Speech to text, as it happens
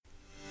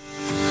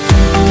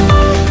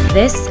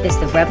This is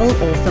the Rebel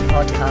Author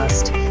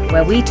Podcast,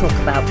 where we talk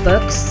about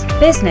books,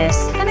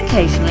 business, and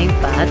occasionally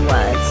bad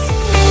words.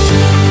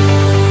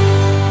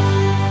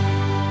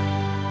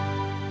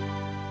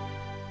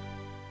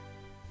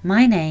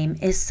 My name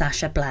is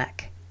Sasha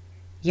Black,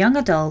 young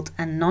adult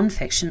and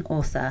non-fiction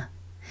author,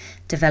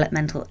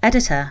 developmental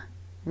editor,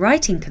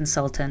 writing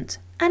consultant,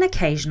 and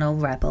occasional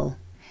rebel.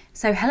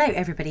 So hello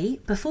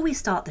everybody, before we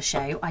start the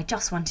show, I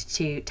just wanted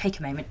to take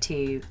a moment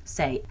to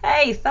say,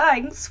 hey,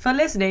 thanks for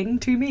listening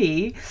to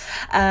me,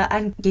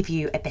 and give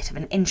you a bit of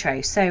an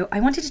intro. So I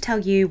wanted to tell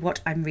you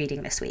what I'm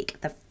reading this week.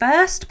 The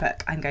first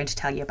book I'm going to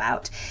tell you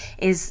about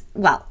is,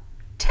 well,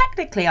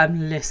 technically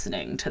I'm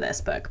listening to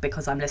this book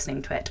because I'm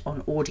listening to it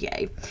on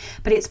audio,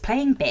 but it's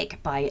Playing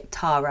Big by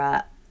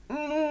Tara,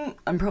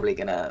 I'm probably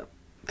going to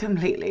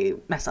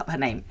completely mess up her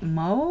name,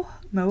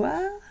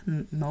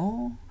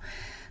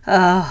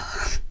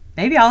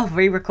 maybe I'll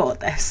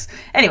re-record this.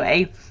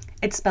 Anyway,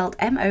 it's spelled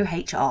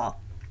M-O-H-R.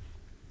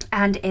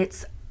 And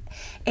it's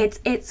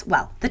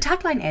well, the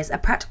tagline is a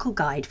practical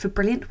guide for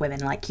brilliant women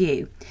like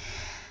you.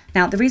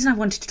 Now, the reason I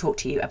wanted to talk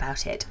to you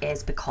about it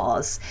is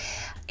because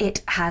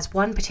it has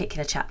one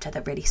particular chapter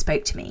that really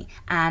spoke to me.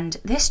 And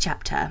this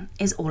chapter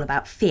is all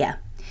about fear.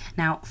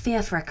 Now,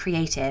 fear for a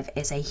creative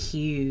is a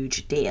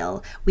huge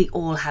deal. We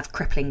all have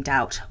crippling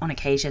doubt on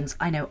occasions.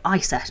 I know I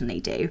certainly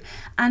do.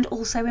 And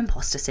also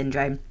imposter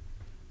syndrome.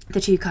 The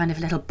two kind of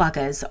little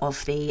buggers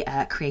of the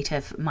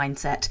creative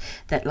mindset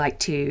that like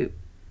to,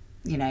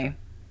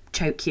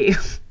 choke you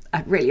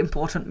at really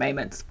important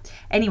moments.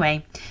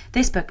 Anyway,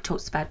 this book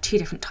talks about two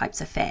different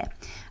types of fear.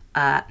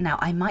 Now,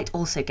 I might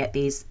also get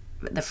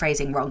the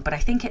phrasing wrong, but I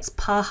think it's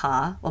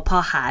paha or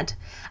pahad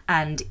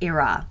and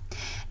ira.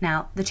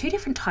 Now, the two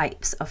different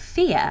types of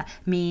fear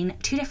mean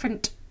two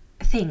different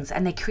things,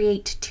 and they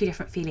create two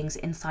different feelings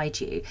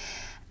inside you.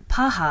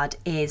 Pahad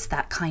is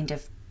that kind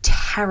of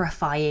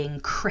terrifying,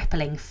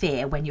 crippling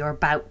fear when you're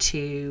about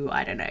to,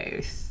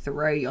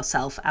 throw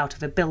yourself out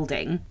of a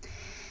building.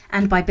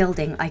 And by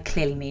building, I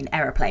clearly mean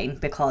aeroplane,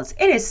 because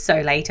it is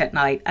so late at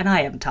night and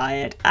I am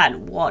tired,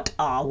 and what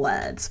are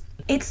words?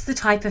 It's the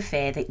type of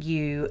fear that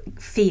you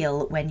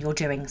feel when you're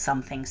doing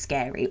something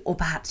scary, or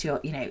perhaps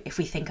if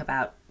we think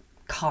about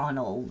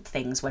carnal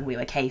things when we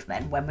were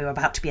cavemen, when we were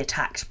about to be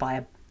attacked by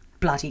a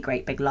bloody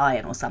great big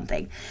lion or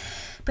something.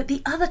 But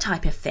the other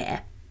type of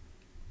fear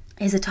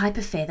is a type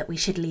of fear that we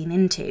should lean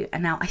into.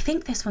 And now I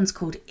think this one's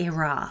called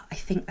ira. I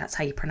think that's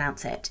how you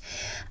pronounce it.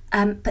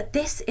 But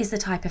this is the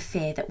type of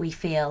fear that we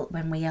feel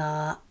when we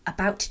are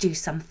about to do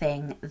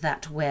something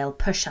that will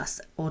push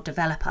us or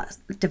develop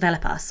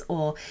us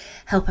or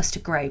help us to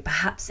grow.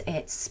 Perhaps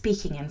it's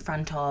speaking in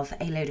front of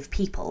a load of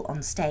people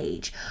on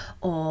stage,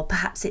 or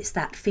perhaps it's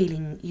that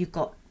feeling you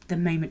got the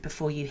moment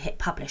before you hit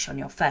publish on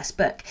your first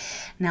book.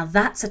 Now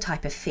that's a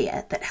type of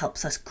fear that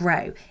helps us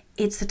grow.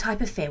 It's the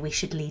type of fear we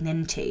should lean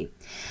into.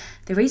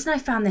 The reason I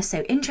found this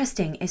so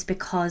interesting is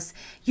because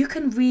you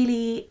can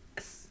really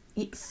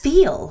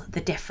feel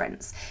the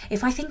difference.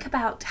 If I think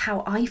about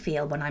how I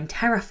feel when I'm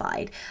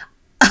terrified,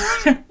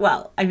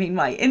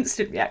 my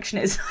instant reaction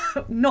is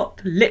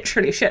not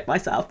literally shit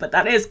myself, but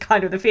that is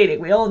kind of the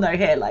feeling we all know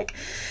here. Like,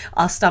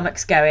 our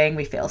stomach's going,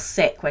 we feel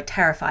sick, we're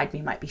terrified,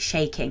 we might be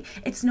shaking.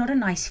 It's not a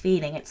nice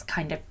feeling. It's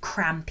kind of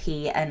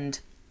crampy and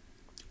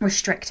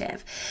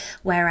restrictive.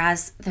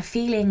 Whereas the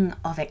feeling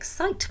of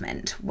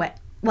excitement,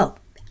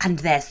 and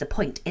there's the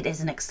point, it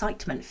is an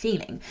excitement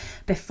feeling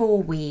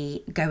before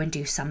we go and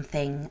do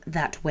something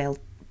that will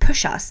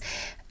push us.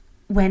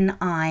 When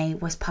I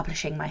was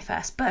publishing my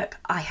first book,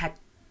 I had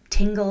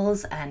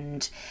tingles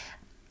and,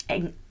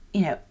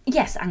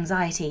 yes,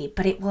 anxiety,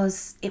 but it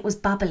was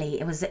bubbly,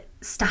 it was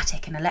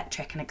static and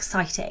electric and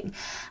exciting.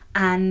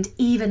 And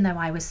even though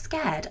I was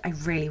scared, I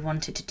really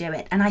wanted to do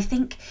it. And I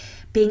think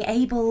being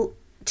able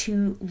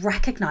to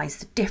recognize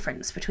the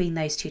difference between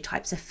those two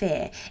types of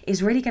fear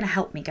is really going to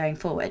help me going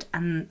forward,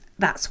 and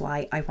that's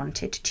why I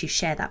wanted to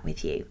share that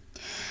with you.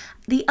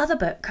 The other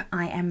book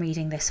I am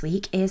reading this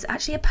week is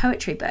actually a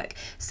poetry book.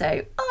 So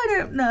I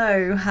don't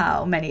know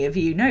how many of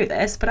you know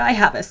this, but I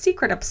have a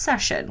secret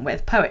obsession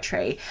with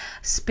poetry,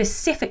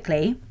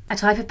 specifically a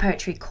type of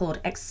poetry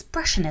called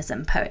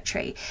expressionism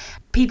poetry.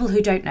 People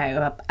who don't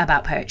know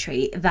about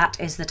poetry, that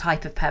is the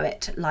type of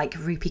poet like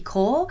Rupi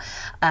Kaur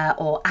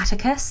or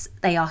Atticus.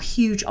 They are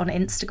huge on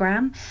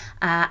Instagram,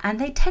 and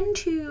they tend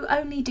to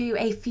only do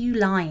a few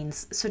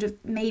lines, sort of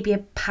maybe a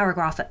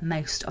paragraph at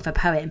most of a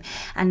poem.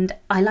 And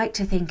I like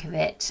to think of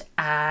it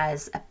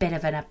as a bit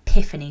of an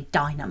epiphany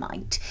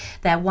dynamite.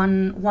 They're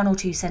one or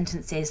two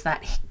sentences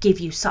that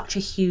give you such a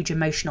huge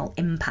emotional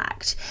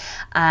impact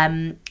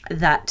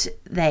that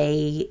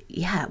they,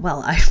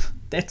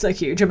 it's a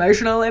huge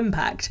emotional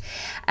impact.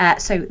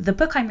 So the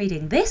book I'm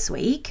reading this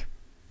week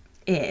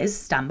is,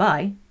 stand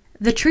by,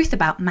 The Truth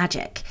About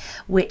Magic,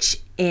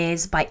 which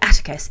is by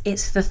Atticus.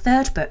 It's the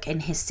third book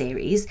in his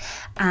series,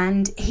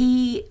 and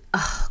for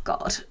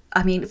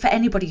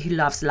anybody who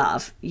loves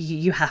love,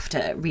 you have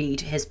to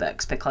read his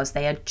books because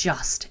they are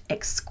just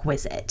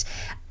exquisite.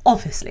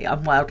 Obviously,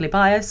 I'm wildly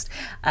biased,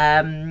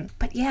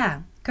 but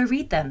yeah, go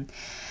read them.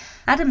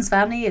 Adam's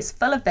Family is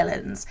full of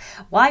villains.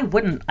 Why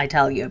wouldn't I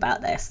tell you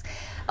about this?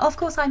 Of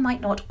course, I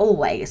might not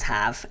always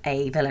have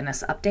a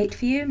villainous update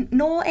for you,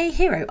 nor a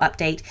hero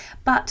update,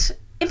 but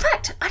in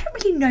fact, I don't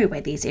really know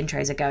where these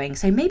intros are going,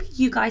 so maybe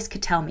you guys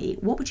could tell me,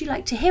 what would you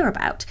like to hear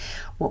about?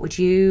 What would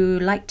you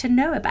like to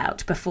know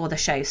about before the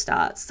show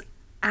starts?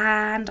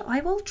 And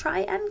I will try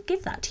and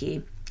give that to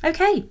you.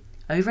 Okay,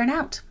 over and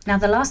out. Now,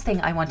 the last thing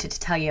I wanted to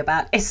tell you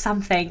about is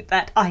something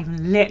that I'm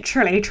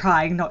literally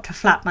trying not to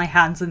flap my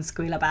hands and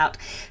squeal about.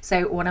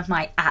 So one of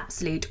my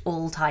absolute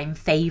all-time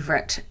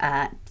favourite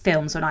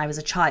films when I was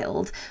a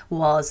child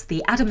was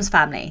The Addams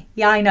Family.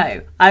 Yeah, I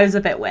know, I was a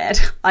bit weird.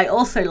 I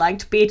also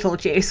liked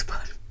Beetlejuice,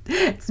 but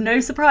it's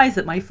no surprise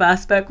that my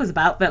first book was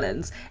about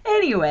villains.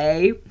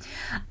 Anyway,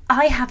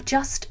 I have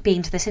just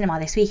been to the cinema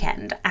this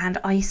weekend and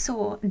I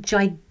saw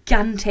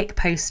gigantic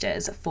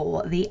posters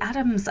for The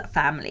Addams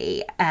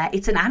Family.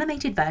 It's an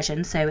animated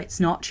version, so it's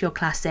not your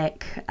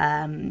classic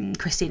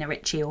Christina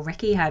Ricci or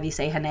Ricky, however you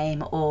say her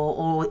name,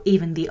 or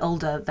even the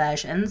older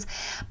versions,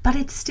 but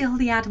it's still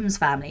The Addams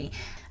Family.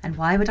 And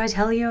why would I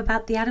tell you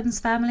about The Addams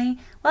Family?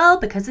 Well,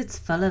 because it's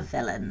full of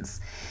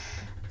villains.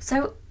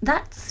 So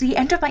that's the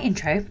end of my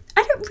intro.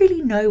 I don't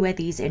really know where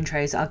these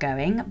intros are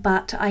going,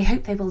 but I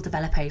hope they will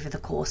develop over the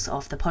course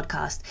of the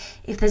podcast.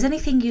 If there's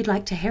anything you'd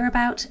like to hear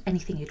about,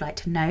 anything you'd like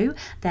to know,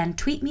 then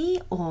tweet me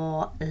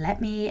or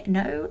let me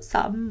know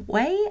some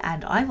way,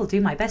 and I will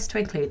do my best to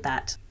include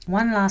that.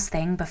 One last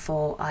thing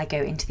before I go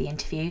into the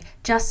interview,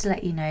 just to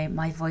let you know,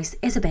 my voice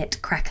is a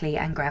bit crackly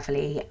and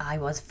gravelly. I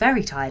was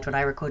very tired when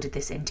I recorded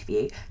this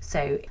interview,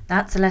 so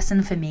that's a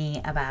lesson for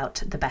me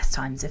about the best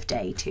times of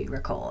day to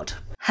record.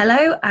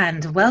 Hello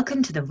and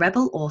welcome to the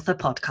Rebel Author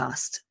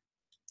Podcast.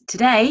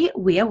 Today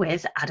we are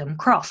with Adam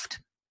Croft.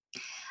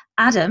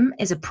 Adam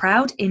is a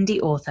proud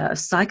indie author of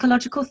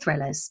psychological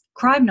thrillers,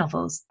 crime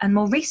novels, and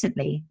more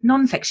recently,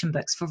 non-fiction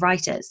books for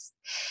writers.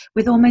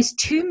 With almost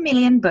 2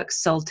 million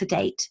books sold to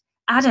date,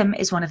 Adam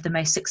is one of the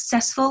most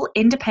successful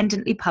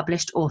independently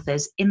published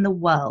authors in the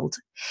world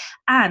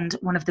and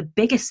one of the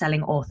biggest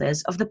selling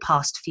authors of the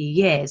past few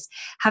years,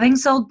 having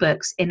sold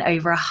books in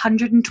over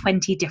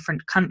 120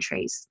 different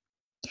countries.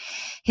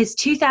 His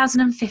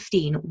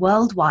 2015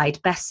 worldwide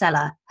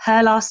bestseller,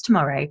 Her Last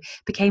Tomorrow,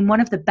 became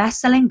one of the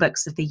best-selling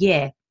books of the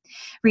year,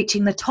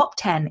 reaching the top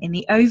 10 in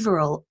the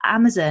overall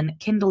Amazon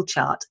Kindle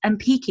chart and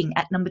peaking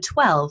at number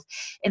 12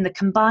 in the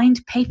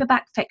combined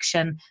paperback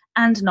fiction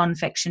and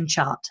non-fiction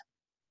chart.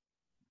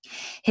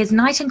 His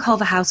Night in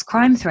Culver House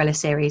crime thriller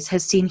series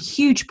has seen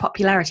huge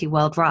popularity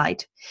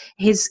worldwide,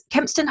 his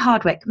Kempston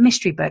Hardwick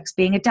mystery books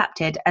being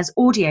adapted as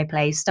audio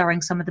plays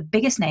starring some of the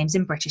biggest names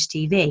in British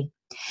TV.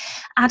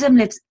 Adam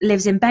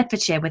lives in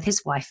Bedfordshire with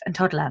his wife and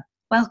toddler.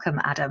 Welcome,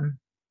 Adam.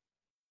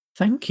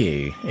 Thank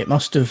you. It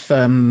must have,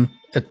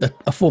 the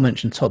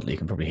aforementioned toddler, you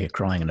can probably hear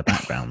crying in the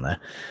background there.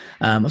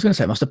 I was going to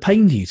say, it must have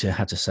pained you to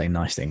have to say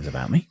nice things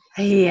about me.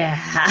 Yeah.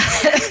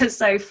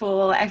 So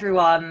for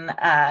everyone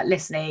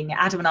listening,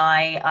 Adam and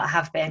I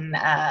have been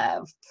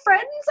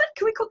friends.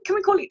 Can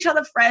we call each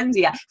other friends?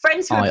 Yeah,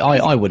 friends. Who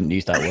I wouldn't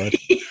use that word.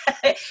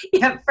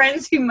 yeah,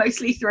 friends who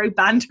mostly throw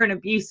banter and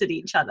abuse at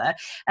each other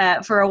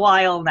for a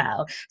while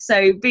now.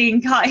 So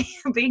being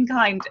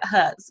kind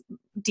hurts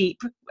deep.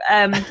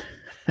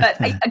 But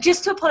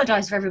just to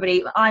apologise for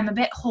everybody, I'm a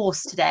bit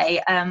hoarse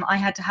today. I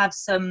had to have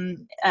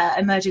some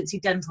emergency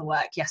dental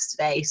work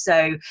yesterday,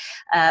 so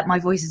my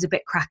voice is a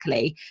bit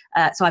crackly.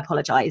 So I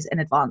apologise in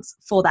advance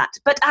for that.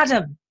 But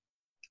Adam,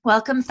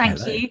 welcome,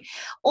 thank you.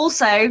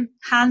 Also,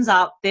 hands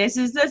up, this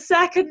is the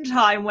second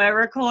time we're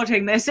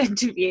recording this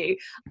interview.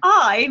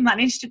 I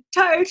managed to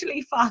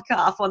totally fuck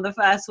up on the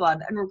first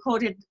one and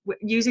recorded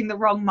using the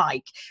wrong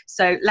mic.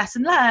 So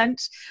lesson learned.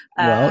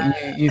 Well,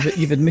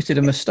 you've admitted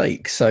a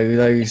mistake, so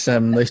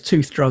those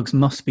tooth drugs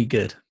must be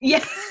good.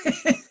 Yeah.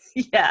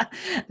 Yeah,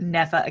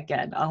 never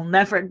again. I'll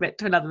never admit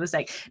to another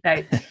mistake.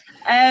 No.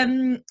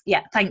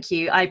 Yeah, thank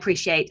you. I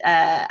appreciate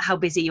how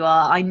busy you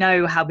are. I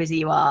know how busy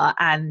you are.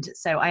 And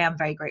so I am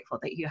very grateful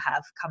that you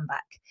have come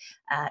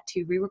back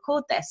to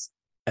re-record this.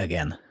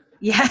 Again.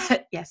 Yeah,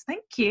 yes,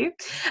 thank you.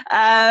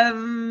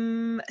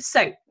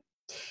 So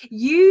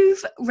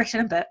you've written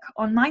a book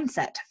on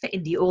mindset for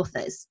indie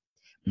authors.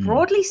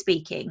 Broadly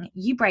speaking,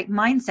 you break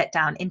mindset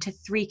down into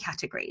 3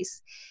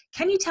 categories.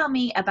 Can you tell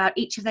me about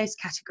each of those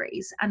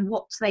categories and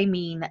what they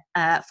mean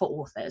for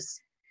authors?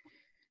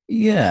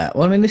 Yeah,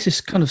 well, I mean, this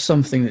is kind of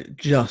something that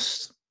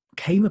just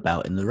came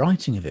about in the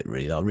writing of it,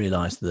 really. I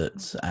realised that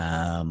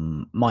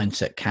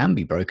mindset can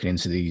be broken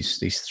into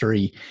these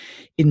 3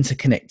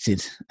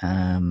 interconnected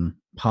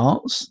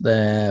parts.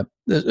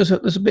 There's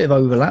a bit of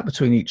overlap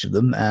between each of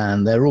them,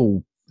 and they're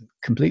all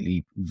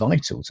completely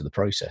vital to the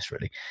process,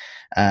 really.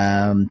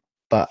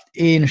 But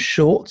in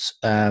short,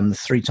 the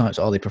 3 types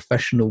are the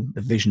professional,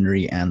 the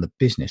visionary, and the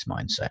business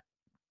mindset.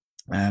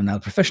 Now, the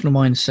professional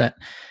mindset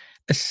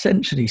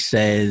essentially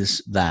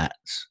says that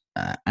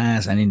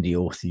as an indie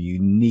author, you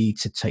need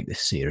to take this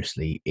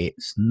seriously.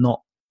 It's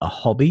not a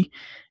hobby.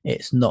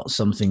 It's not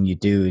something you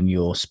do in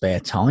your spare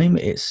time.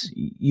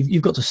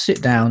 You've got to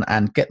sit down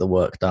and get the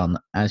work done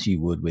as you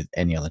would with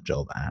any other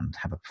job, and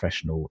have a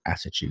professional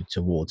attitude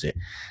towards it.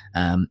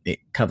 It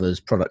covers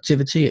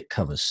productivity, it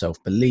covers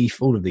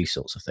self-belief, all of these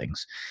sorts of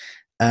things.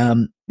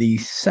 The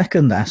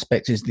second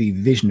aspect is the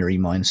visionary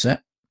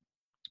mindset,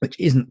 which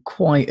isn't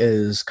quite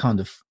as kind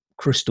of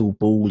crystal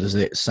ball as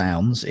it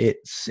sounds.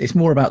 It's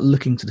more about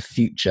looking to the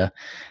future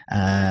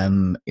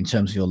in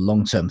terms of your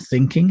long-term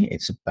thinking.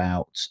 It's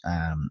about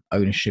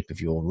ownership of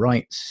your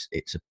rights.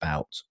 It's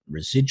about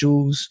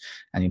residuals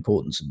and the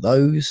importance of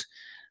those.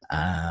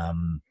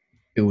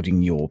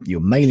 Building your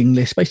mailing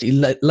list,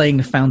 basically laying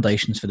the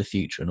foundations for the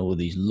future and all of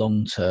these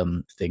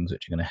long-term things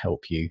which are going to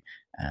help you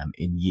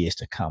in years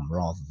to come,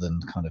 rather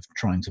than kind of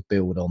trying to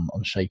build on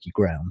shaky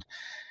ground.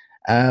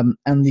 And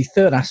the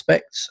third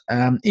aspect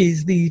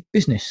is the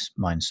business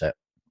mindset,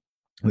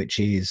 which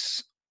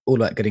is all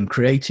about getting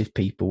creative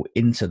people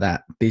into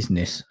that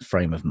business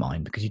frame of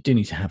mind, because you do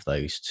need to have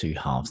those two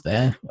halves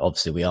there.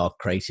 Obviously, we are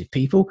creative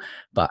people,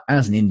 but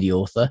as an indie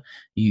author,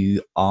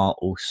 you are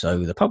also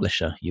the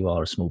publisher. You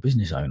are a small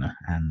business owner,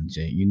 and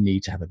you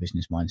need to have a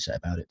business mindset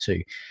about it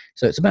too.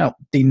 So it's about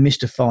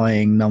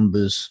demystifying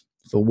numbers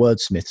for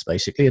wordsmiths,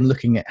 basically, and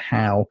looking at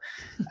how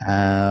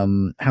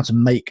to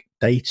make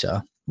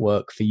data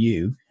work for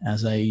you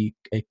as a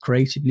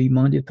creatively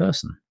minded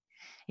person.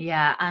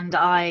 Yeah, and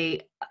I,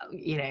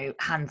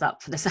 hands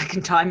up for the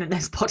second time in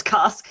this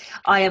podcast,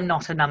 I am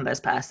not a numbers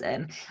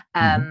person.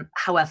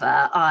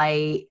 However,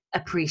 I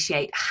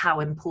appreciate how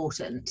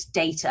important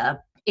data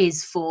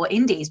is for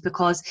indies,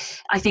 because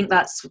I think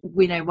that's,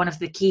 one of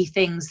the key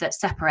things that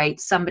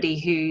separates somebody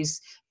who's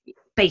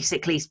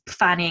basically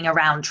fanning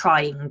around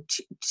trying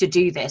to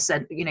do this,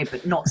 and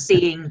but not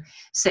seeing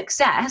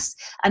success,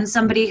 and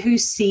somebody who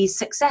sees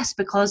success,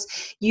 because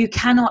you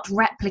cannot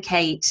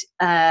replicate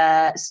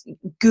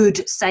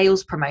good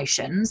sales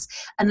promotions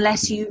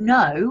unless you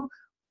know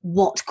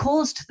what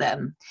caused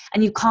them,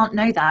 and you can't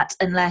know that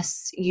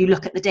unless you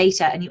look at the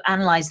data and you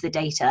analyze the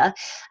data,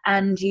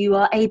 and you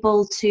are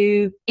able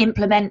to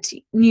implement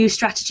new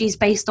strategies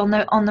based on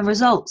the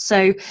results.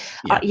 So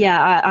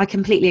I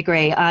completely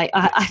agree.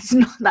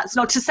 That's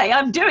not to say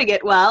I'm doing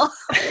it well.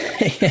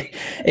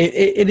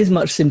 It is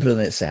much simpler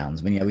than it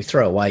sounds. I mean, we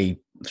throw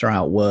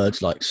out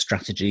words like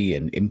strategy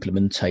and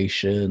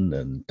implementation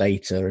and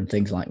data and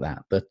things like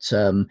that, but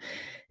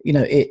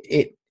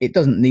it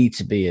doesn't need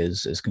to be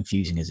as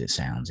confusing as it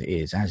sounds. It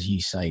is, as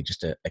you say,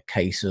 just a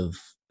case of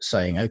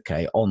saying,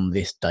 okay, on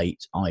this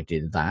date I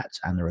did that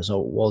and the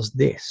result was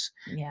this.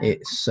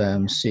 It's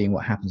seeing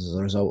what happens as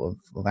a result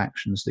of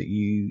actions that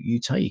you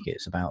take.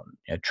 It's about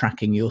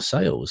tracking your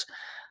sales.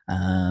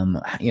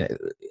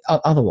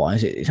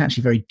 Otherwise it's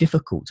actually very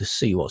difficult to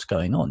see what's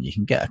going on. You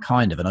can get a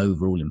kind of an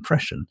overall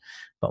impression,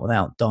 but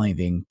without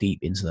diving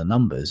deep into the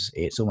numbers,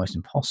 it's almost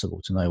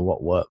impossible to know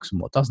what works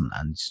and what doesn't.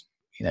 And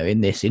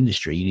in this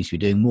industry, you need to be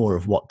doing more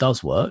of what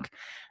does work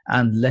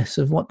and less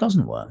of what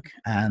doesn't work.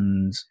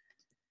 And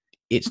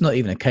it's not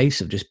even a case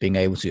of just being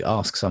able to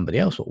ask somebody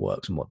else what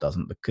works and what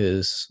doesn't,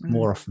 because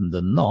more often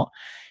than not,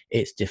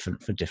 it's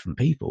different for different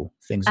people.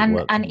 Things that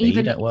work for me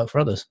don't work for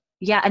others.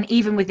 Yeah, and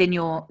even within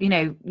your,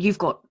 you've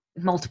got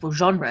multiple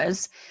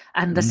genres,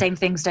 and the same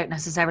things don't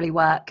necessarily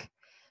work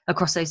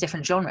across those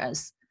different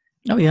genres.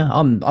 Oh yeah,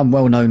 I'm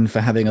well known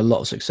for having a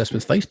lot of success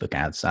with Facebook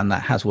ads, and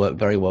that has worked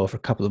very well for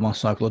a couple of my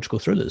psychological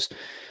thrillers.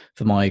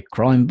 For my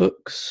crime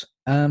books,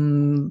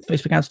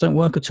 Facebook ads don't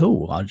work at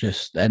all. I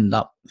just end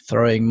up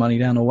throwing money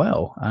down a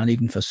well, and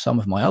even for some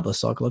of my other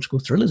psychological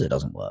thrillers, it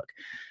doesn't work.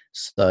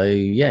 So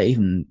yeah,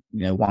 even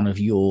one of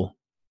your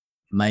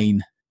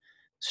main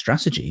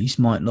strategies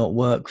might not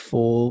work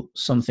for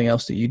something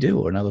else that you do,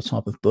 or another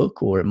type of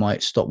book, or it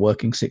might stop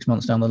working 6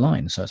 months down the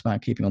line. So it's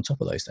about keeping on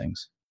top of those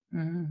things.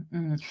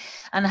 And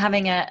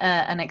having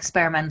an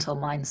experimental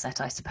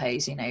mindset, I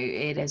suppose.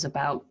 It is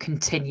about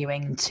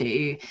continuing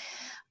to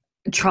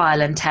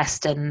trial and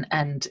test,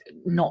 and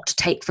not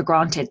take for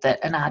granted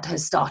that an ad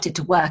has started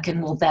to work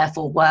and will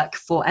therefore work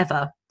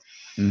forever.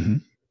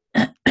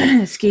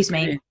 Excuse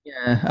me.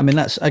 Yeah, I mean,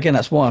 that's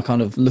why I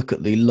kind of look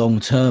at the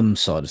long-term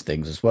side of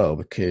things as well,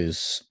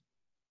 because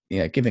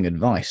giving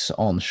advice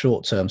on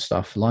short-term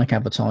stuff like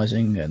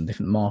advertising and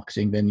different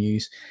marketing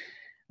venues,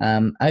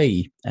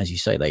 as you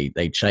say,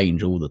 they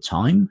change all the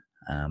time.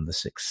 The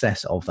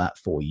success of that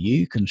for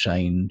you can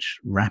change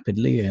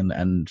rapidly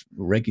and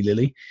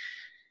regularly.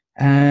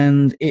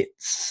 And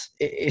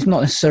it's not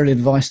necessarily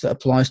advice that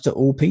applies to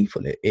all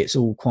people. It's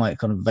all quite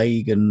kind of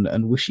vague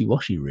and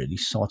wishy-washy, really.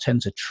 So I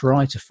tend to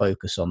try to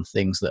focus on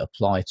things that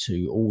apply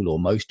to all or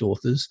most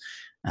authors,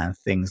 and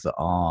things that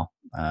are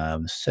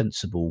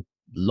sensible,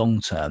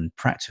 long-term,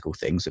 practical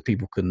things that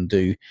people can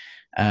do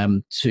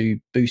to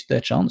boost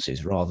their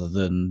chances, rather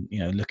than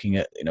looking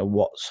at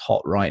what's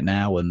hot right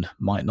now and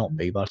might not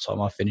be by the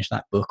time I finish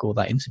that book or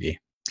that interview.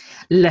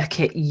 Look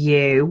at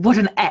you. What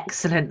an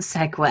excellent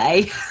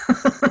segue.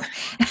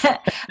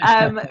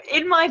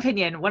 In my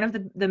opinion, one of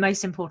the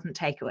most important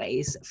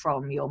takeaways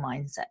from your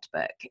mindset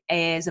book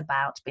is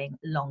about being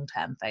long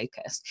term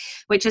focused,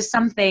 which is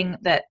something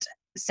that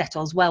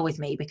settles well with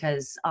me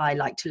because I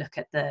like to look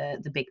at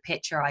the big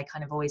picture. I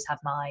kind of always have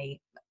my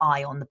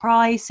eye on the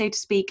prize, so to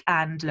speak,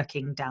 and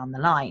looking down the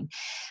line.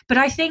 But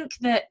I think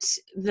that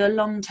the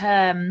long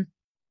term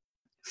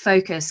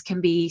focus can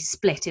be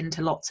split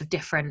into lots of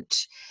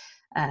different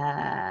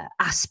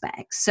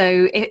aspects.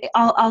 So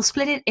I'll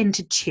split it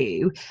into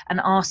two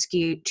and ask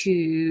you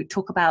to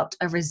talk about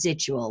a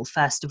residual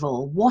first of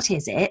all. What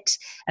is it,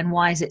 and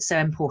why is it so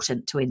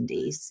important to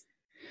indies?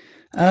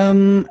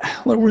 Well,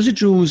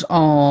 residuals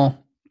are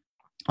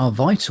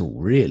vital,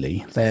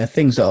 really. They're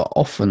things that are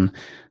often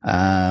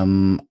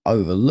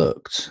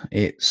overlooked.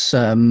 It's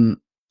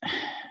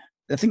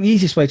I think the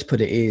easiest way to put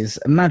it is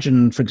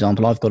imagine, for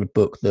example, I've got a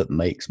book that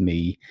makes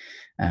me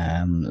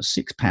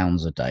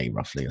 £6 a day,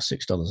 roughly, or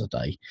 $6 a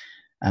day.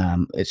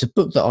 It's a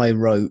book that I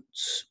wrote,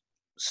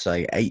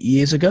 say, 8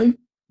 years ago.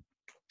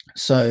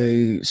 So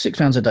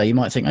 £6 a day, you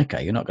might think,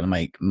 okay, you're not going to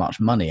make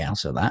much money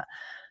out of that.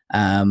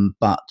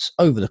 But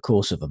over the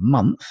course of a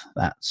month,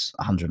 that's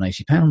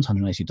 £180,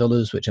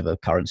 $180, whichever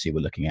currency we're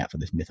looking at for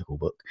this mythical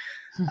book,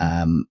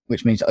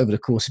 which means over the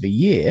course of a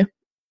year,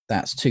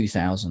 that's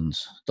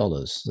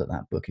 $2,000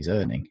 that book is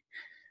earning.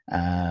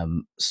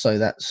 So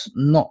that's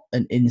not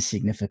an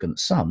insignificant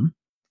sum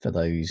for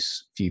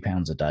those few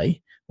pounds a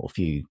day or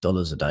few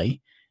dollars a day.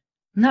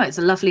 No, it's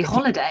a lovely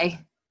holiday.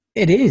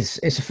 It is.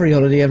 It's a free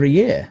holiday every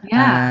year.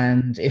 Yeah.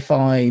 And if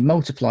I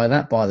multiply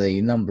that by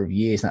the number of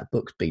years that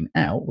book's been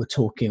out, we're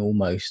talking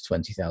almost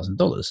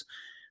 $20,000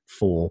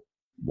 for,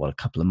 a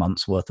couple of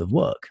months worth of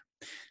work.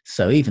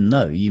 So even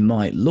though you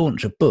might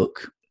launch a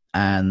book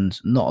and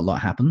not a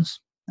lot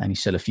happens, and you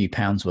sell a few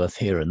pounds worth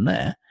here and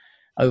there,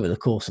 over the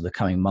course of the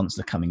coming months,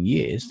 the coming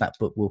years, that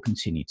book will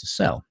continue to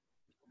sell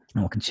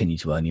and will continue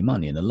to earn you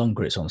money. And the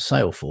longer it's on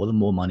sale for, the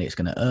more money it's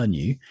going to earn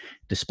you,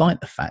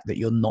 despite the fact that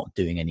you're not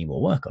doing any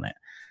more work on it.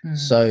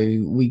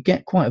 So we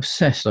get quite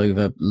obsessed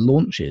over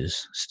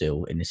launches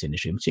still in this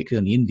industry, particularly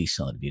on the indie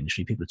side of the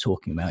industry. People are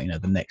talking about,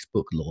 the next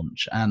book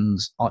launch, and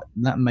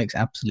that makes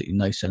absolutely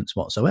no sense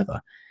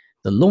whatsoever.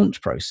 The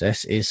launch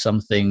process is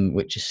something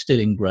which is still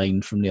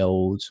ingrained from the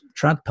old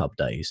trad pub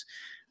days,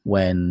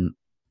 when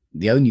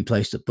the only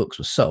place that books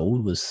were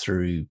sold was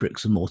through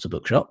bricks and mortar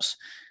bookshops,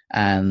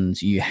 and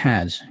you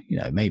had,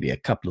 maybe a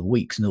couple of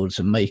weeks in order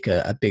to make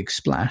a big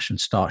splash and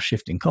start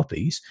shifting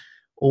copies,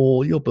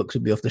 or your books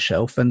would be off the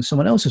shelf and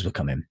someone else's would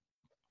come in,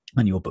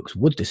 and your books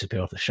would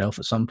disappear off the shelf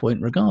at some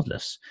point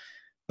regardless.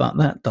 But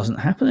that doesn't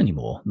happen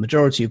anymore. The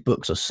majority of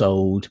books are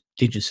sold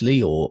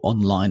digitally or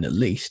online at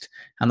least,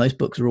 and those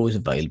books are always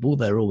available.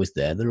 They're always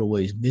there. They're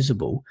always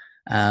visible.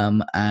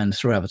 And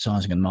through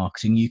advertising and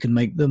marketing, you can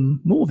make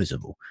them more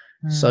visible.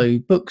 So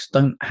books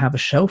don't have a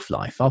shelf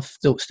life. I've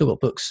still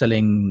got books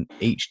selling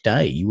each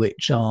day,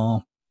 which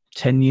are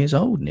 10 years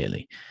old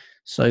nearly.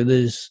 So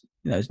there's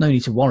no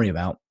need to worry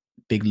about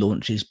big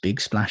launches, big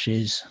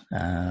splashes,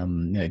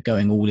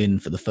 going all in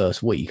for the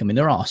first week. I mean,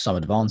 there are some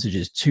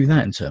advantages to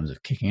that in terms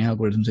of kicking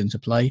algorithms into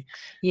play.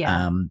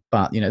 Yeah.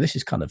 But, this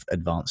is kind of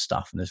advanced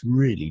stuff, and there's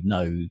really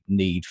no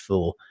need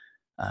for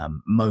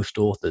most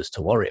authors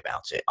to worry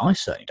about it. I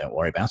certainly don't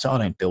worry about it. I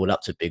don't build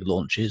up to big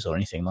launches or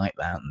anything like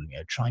that, and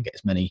try and get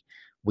as many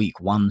week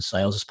one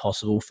sales as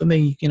possible. For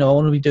me, I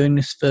want to be doing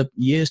this for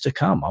years to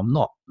come. I'm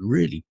not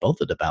really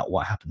bothered about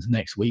what happens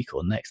next week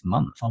or next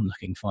month. I'm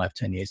looking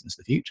 5-10 years into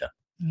the future.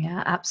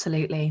 Yeah,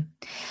 absolutely.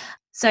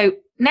 So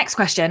next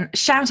question,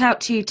 shout out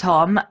to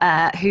Tom,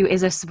 who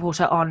is a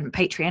supporter on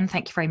Patreon.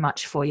 Thank you very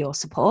much for your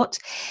support.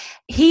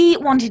 He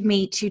wanted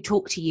me to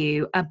talk to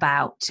you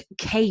about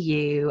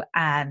KU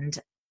and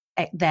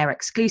their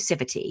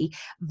exclusivity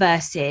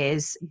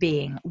versus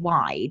being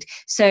wide.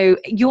 So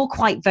you're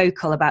quite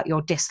vocal about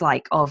your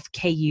dislike of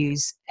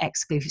KU's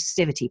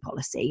exclusivity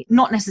policy,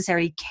 not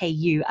necessarily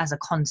KU as a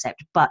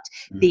concept, but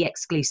the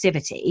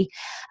exclusivity.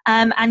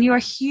 And you're a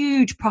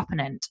huge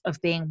proponent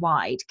of being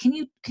wide. Can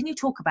you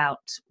talk about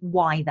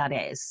why that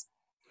is?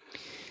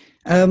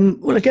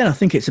 Well, again, I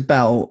think it's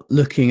about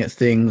looking at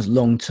things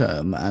long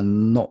term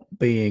and not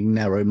being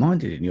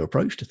narrow-minded in your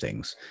approach to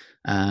things.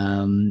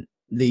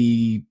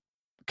 The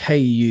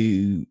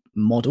KU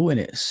model in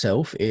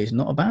itself is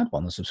not a bad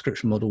one. The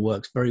subscription model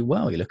works very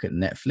well. You look at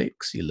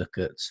Netflix, you look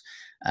at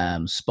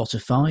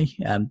Spotify,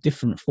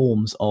 different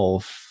forms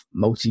of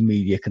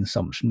multimedia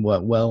consumption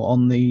work well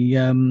on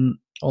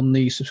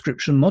the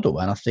subscription model,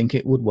 and I think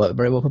it would work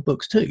very well for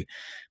books too.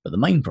 But the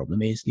main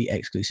problem is the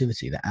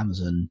exclusivity that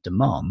Amazon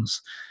demands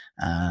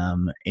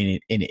in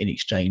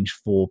exchange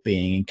for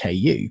being in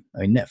KU.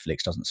 I mean,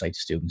 Netflix doesn't say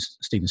to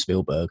Steven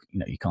Spielberg,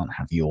 you can't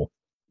have your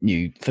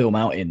new film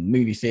out in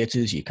movie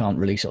theaters, you can't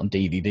release it on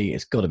DVD,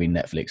 it's got to be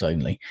Netflix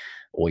only,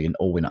 or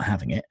we're not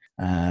having it.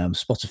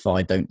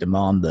 Spotify don't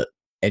demand that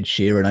Ed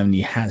Sheeran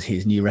only has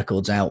his new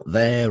records out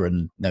there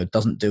and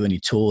doesn't do any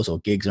tours or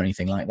gigs or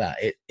anything like that.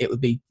 It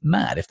would be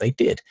mad if they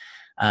did.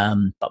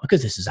 But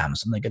because this is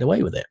Amazon, they get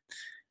away with it.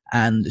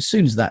 And as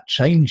soon as that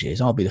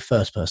changes, I'll be the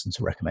first person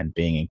to recommend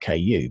being in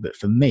KU. But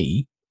for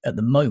me, at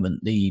the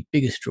moment, the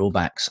biggest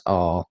drawbacks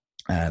are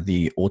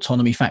the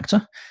autonomy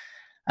factor,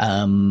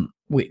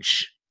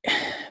 which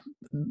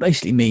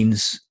basically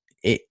means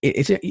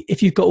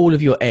if you've got all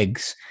of your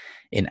eggs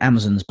in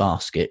Amazon's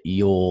basket,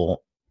 you're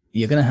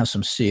going to have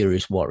some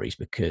serious worries,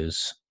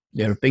 because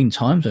there have been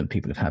times when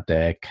people have had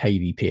their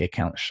KDP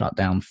accounts shut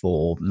down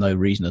for no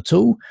reason at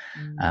all.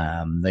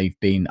 They've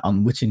been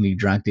unwittingly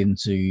dragged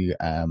into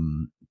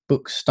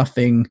book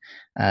stuffing,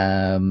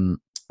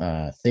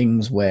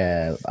 things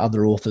where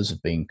other authors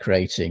have been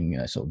creating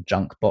sort of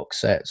junk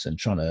box sets and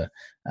trying to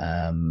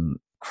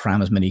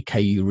cram as many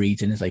KU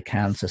reads in as they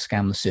can to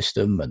scam the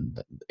system.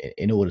 And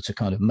in order to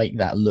kind of make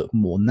that look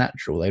more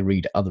natural, they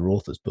read other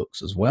authors'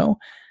 books as well.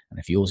 And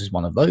if yours is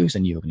one of those,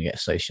 then you're going to get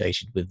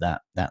associated with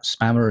that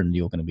spammer, and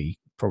you're going to be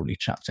probably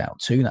chucked out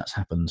too. That's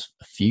happened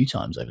a few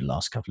times over the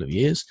last couple of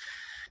years.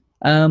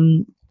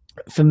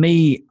 For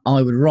me,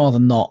 I would rather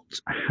not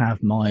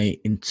have my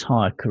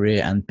entire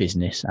career and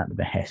business at the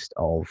behest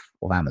of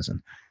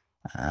Amazon.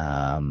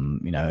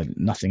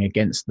 Nothing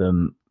against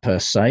them per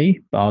se,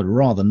 but I'd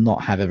rather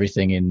not have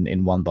everything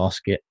in one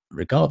basket,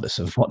 regardless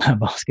of what that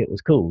basket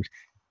was called.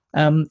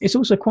 It's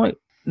also quite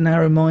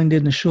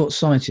narrow-minded and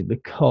short-sighted,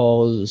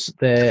 because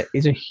there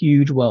is a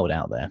huge world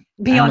out there.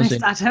 Be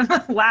honest, Adam.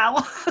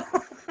 Wow.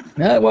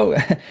 Well,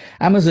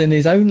 Amazon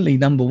is only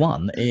number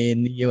one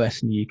in the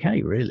US and the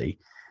UK, really.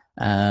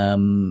 There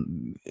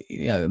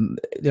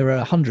are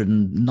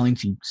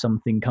 190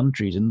 something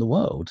countries in the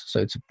world,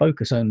 so to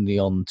focus only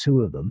on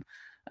two of them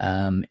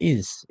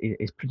is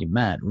pretty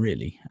mad,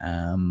 really.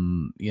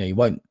 You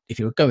won't, if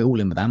you're going all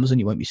in with Amazon,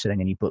 you won't be selling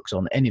any books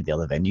on any of the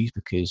other venues,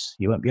 because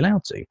you won't be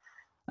allowed to.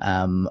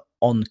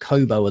 On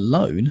Kobo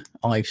alone,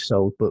 I've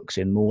sold books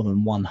in more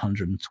than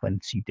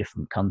 120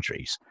 different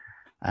countries,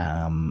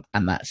 and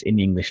that's in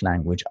the English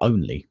language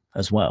only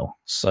as well.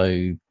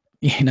 So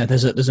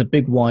there's a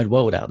big wide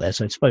world out there.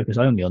 So to focus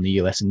only on the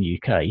US and the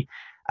UK,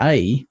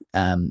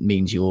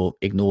 means you're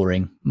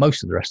ignoring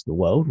most of the rest of the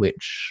world,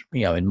 which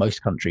in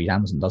most countries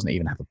Amazon doesn't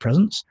even have a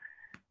presence,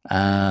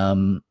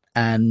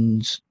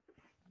 and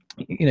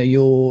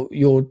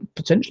you're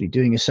potentially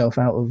doing yourself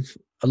out of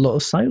a lot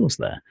of sales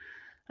there.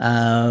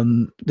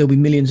 There'll be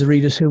millions of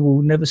readers who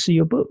will never see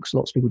your books.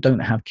 Lots of people don't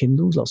have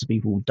Kindles. Lots of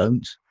people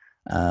don't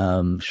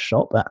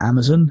shop at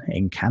Amazon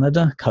in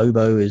Canada.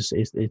 Kobo is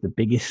the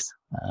biggest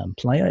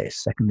player.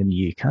 It's second in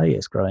the UK.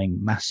 It's growing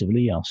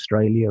massively.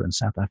 Australia and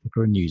South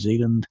Africa and New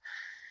Zealand.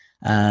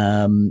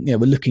 We're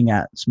looking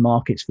at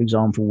markets, for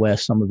example, where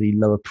some of the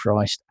lower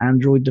priced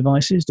Android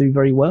devices do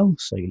very well.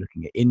 So you're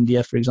looking at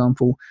India, for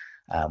example,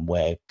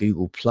 where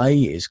Google Play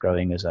is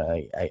growing as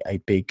a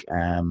big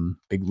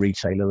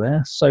retailer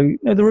there. So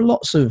there are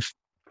lots of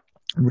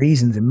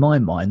reasons in my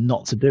mind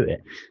not to do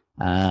it.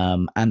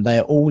 And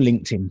they're all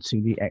linked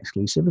into the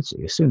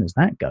exclusivity. As soon as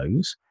that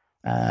goes,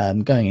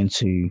 going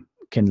into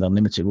Kindle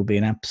Unlimited will be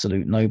an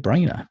absolute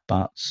no-brainer.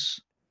 But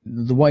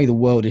the way the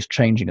world is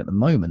changing at the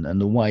moment, and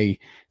the way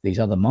these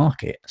other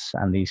markets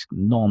and these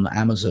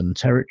non-Amazon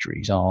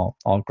territories are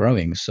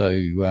growing so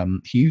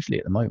hugely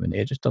at the moment,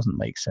 it just doesn't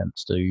make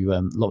sense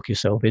to lock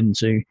yourself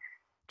into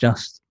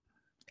just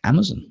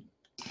Amazon.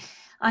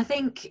 I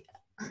think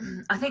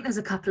there's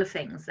a couple of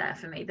things there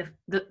for me.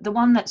 The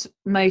one that's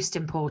most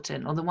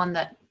important, or the one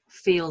that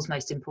feels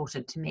most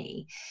important to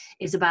me,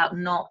 is about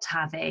not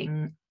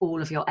having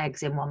all of your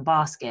eggs in one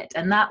basket.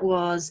 And that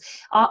was,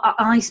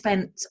 I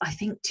spent, I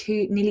think,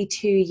 nearly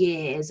 2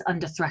 years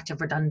under threat of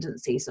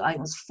redundancy. So it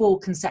was 4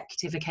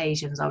 consecutive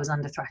occasions I was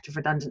under threat of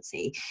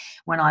redundancy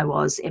when I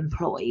was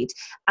employed.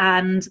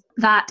 And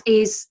that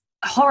is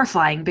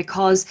horrifying,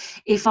 because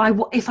if I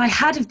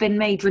had have been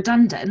made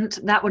redundant,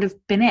 that would have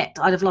been it.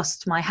 I'd have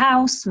lost my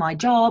house, my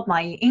job,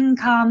 my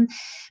income,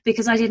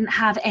 because I didn't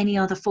have any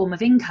other form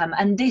of income.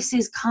 And this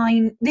is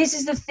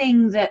the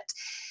thing that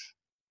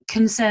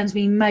concerns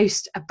me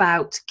most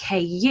about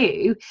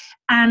KU.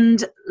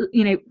 And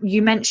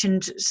you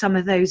mentioned some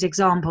of those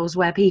examples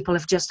where people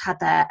have just had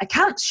their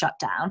accounts shut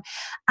down,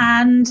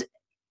 and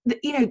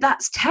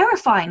that's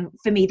terrifying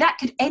for me. That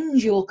could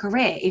end your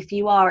career if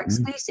you are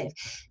exclusive.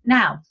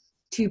 Now,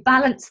 to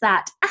balance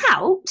that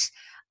out,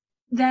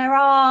 there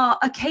are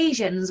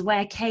occasions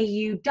where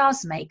KU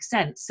does make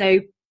sense. So,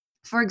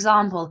 for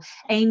example,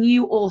 a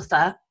new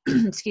author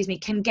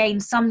can gain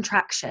some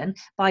traction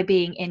by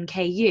being in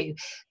KU.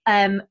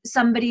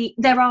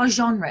 There are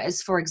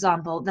genres, for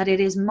example, that it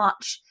is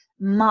much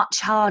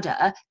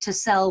harder to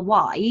sell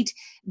wide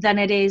than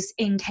it is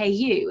in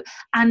KU.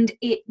 And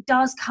it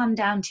does come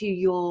down to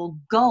your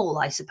goal,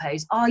 I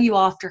suppose. Are you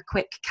after a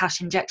quick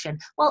cash injection?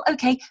 Well,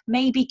 okay,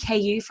 maybe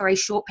KU for a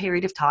short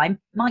period of time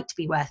might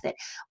be worth it.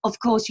 Of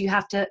course, you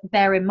have to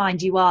bear in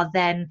mind you are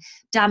then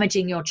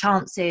damaging your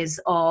chances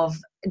of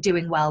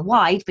doing well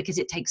wide, because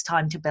it takes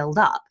time to build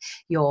up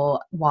your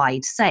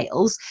wide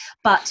sales.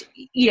 But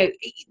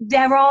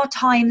there are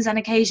times and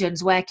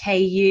occasions where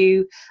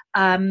KU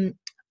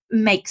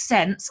makes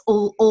sense,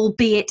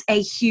 albeit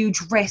a huge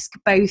risk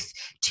both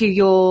to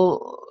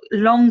your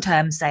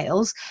long-term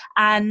sales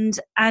and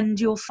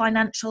your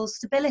financial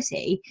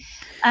stability.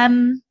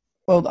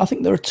 Well, I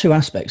think there are two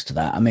aspects to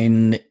that. I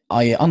mean,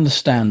 I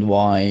understand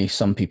why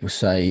some people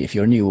say if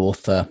you're a new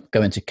author,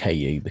 go into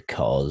KU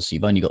because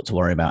you've only got to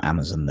worry about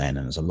Amazon then,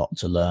 and there's a lot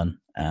to learn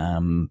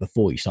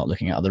before you start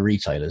looking at other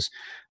retailers.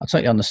 I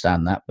totally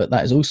understand that, but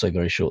that is also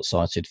very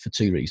short-sighted for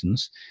two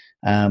reasons.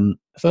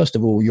 First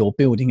of all, you're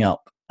building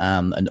up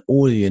an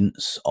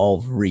audience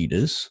of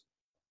readers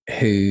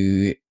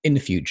who in the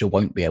future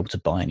won't be able to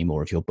buy any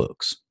more of your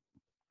books,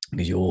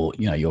 because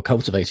you're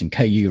cultivating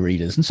KU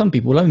readers, and some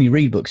people will only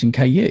read books in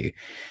KU.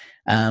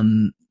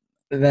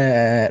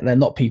 They're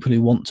not people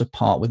who want to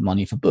part with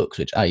money for books,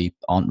 which A,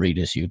 aren't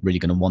readers you're really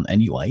going to want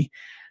anyway,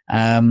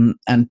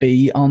 and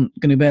B, aren't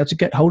going to be able to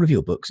get hold of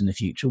your books in the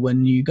future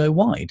when you go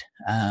wide.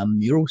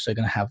 You're also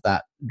going to have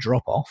that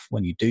drop off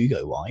when you do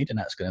go wide, and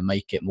that's going to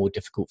make it more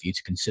difficult for you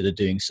to consider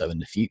doing so in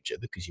the future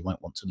because you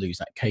won't want to lose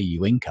that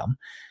KU income.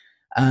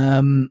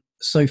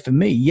 So for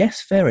me, yes,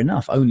 fair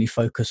enough. Only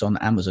focus on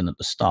Amazon at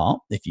the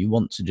start if you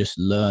want to just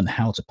learn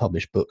how to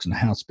publish books and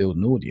how to build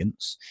an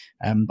audience.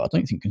 But I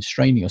don't think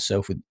constraining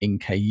yourself in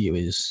KU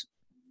is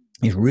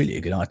really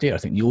a good idea. I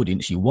think the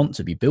audience you want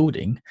to be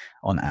building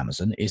on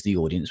Amazon is the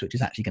audience which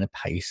is actually going to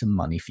pay some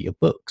money for your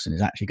books and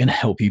is actually going to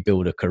help you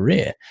build a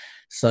career.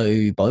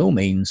 So by all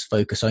means,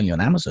 focus only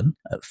on Amazon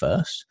at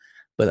first.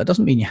 But that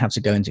doesn't mean you have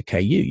to go into KU.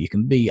 You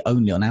can be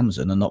only on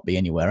Amazon and not be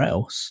anywhere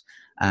else,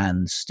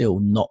 and still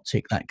not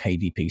tick that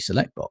KDP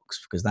select box,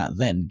 because that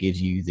then gives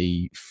you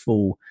the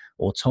full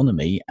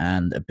autonomy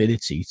and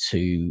ability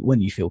to,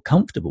 when you feel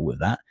comfortable with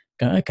that,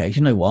 go, okay, you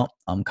know what,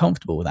 I'm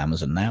comfortable with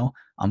Amazon now.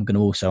 I'm going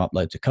to also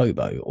upload to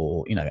Kobo,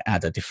 or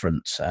add a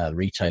different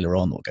retailer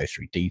on, or go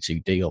through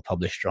D2D or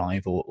Publish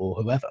Drive or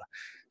whoever.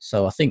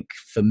 So I think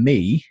for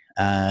me,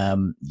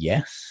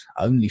 yes,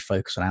 only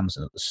focus on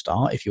Amazon at the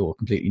start if you're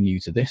completely new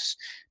to this,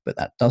 but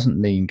that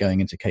doesn't mean going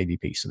into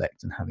KDP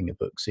Select and having your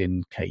books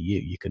in KU.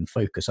 You can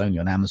focus only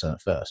on Amazon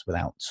at first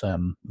without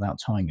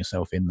tying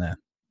yourself in there.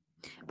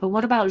 But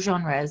what about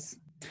genres?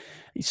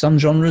 Some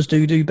genres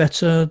do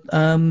better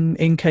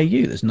in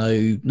KU. There's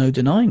no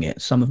denying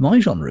it. Some of my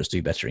genres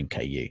do better in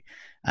KU.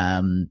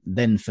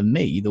 Then for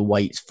me, the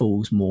weight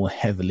falls more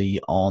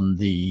heavily on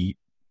the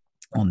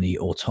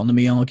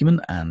autonomy argument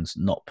and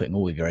not putting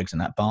all of your eggs in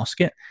that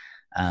basket.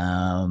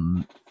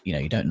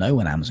 You don't know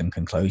when Amazon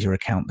can close your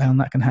account down.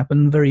 That can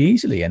happen very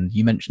easily. And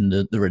you mentioned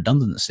the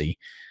redundancy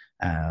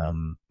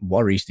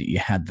worries that you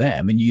had there.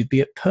 I mean, you'd be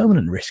at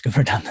permanent risk of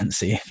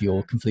redundancy if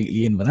you're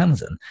completely in with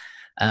Amazon.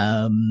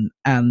 And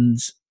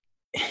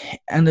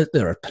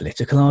there are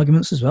political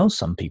arguments as well.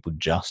 Some people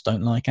just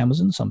don't like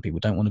Amazon. Some people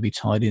don't want to be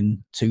tied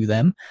in to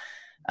them.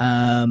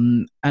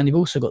 And you've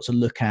also got to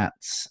look at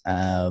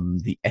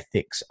the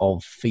ethics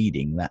of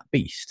feeding that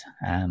beast.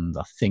 And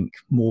I think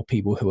more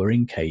people who are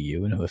in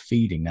KU and who are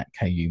feeding that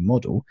KU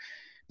model,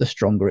 the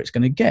stronger it's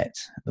going to get,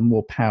 the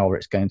more power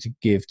it's going to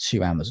give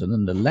to Amazon,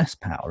 and the less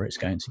power it's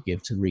going to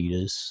give to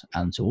readers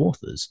and to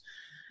authors.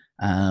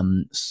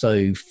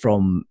 So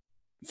from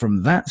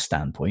that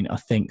standpoint, I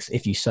think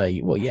if you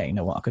say, well, yeah, you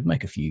know what, I could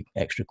make a few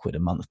extra quid a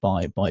month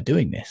by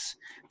doing this,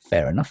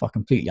 fair enough. I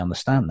completely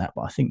understand that.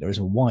 But I think there is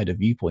a wider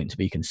viewpoint to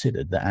be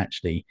considered, that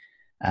actually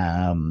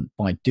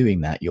by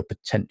doing that, you're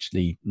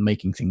potentially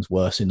making things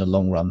worse in the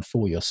long run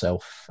for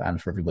yourself and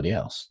for everybody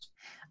else.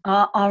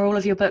 Are all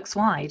of your books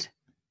wide?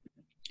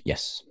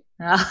 Yes.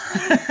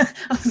 I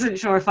wasn't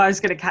sure if I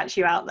was going to catch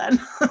you out then.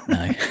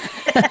 No.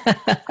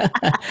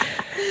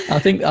 I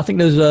think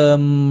there's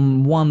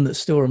one that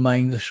still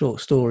remains, a short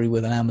story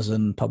with an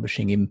Amazon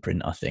publishing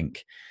imprint, I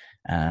think,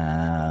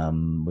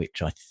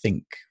 which I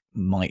think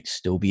might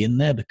still be in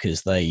there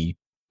because they,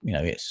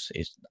 it's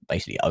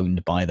basically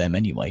owned by them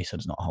anyway, so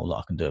there's not a whole lot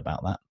I can do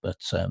about that.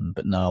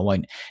 But no, I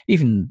won't.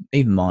 Even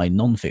my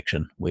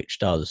non-fiction, which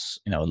does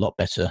a lot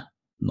better,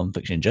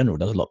 non-fiction in general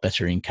does a lot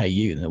better in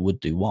KU than it would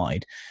do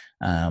wide.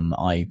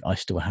 I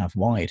still have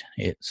wide.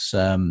 It's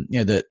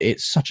that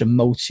it's such a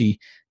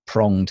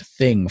multi-pronged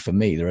thing for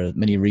me. There are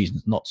many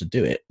reasons not to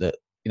do it. That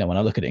when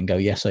I look at it and go,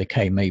 yes,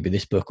 okay, maybe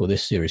this book or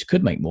this series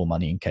could make more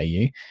money in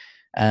KU.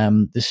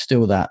 There's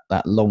still that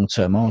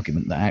long-term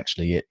argument that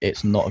actually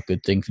it's not a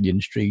good thing for the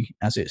industry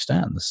as it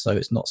stands. So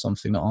it's not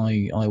something that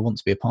I want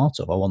to be a part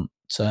of. I want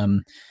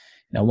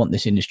I want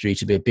this industry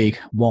to be a big,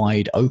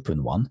 wide,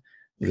 open one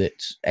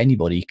that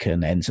anybody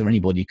can enter,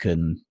 anybody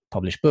can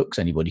publish books,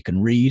 anybody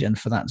can read, and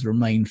for that to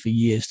remain for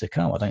years to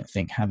come. I don't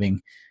think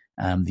having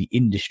the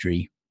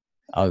industry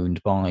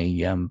owned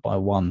by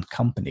one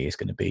company is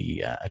going to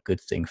be a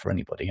good thing for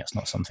anybody. That's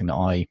not something that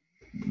I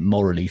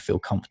morally feel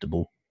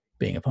comfortable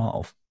being a part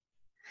of.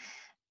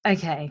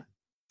 Okay,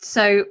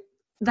 so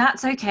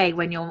that's okay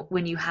when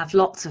you have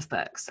lots of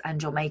books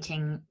and you're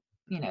making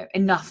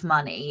enough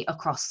money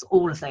across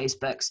all of those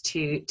books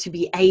to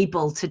be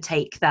able to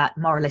take that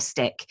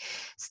moralistic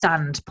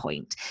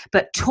standpoint.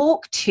 But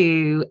talk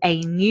to a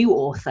new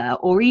author,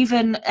 or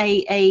even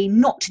a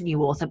not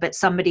new author, but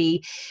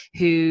somebody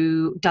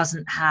who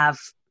doesn't have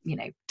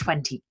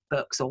 20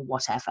 books or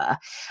whatever.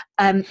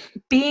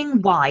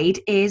 Being wide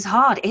is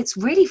hard. It's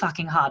really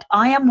fucking hard.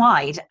 I am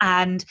wide,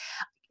 and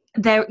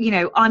there,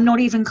 I'm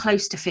not even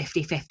close to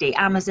 50-50.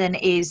 Amazon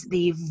is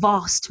the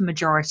vast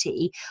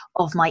majority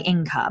of my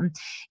income.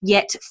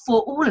 Yet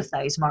for all of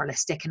those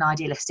moralistic and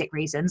idealistic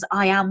reasons,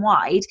 I am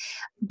wide,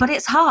 but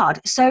it's hard.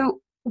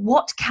 So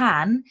what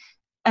can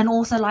an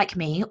author like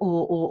me,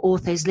 or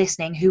authors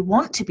listening who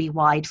want to be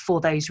wide for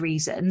those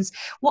reasons,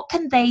 what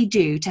can they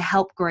do to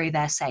help grow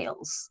their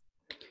sales?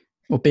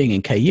 Well, being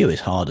in KU is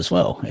hard as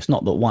well. It's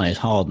not that one is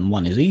hard and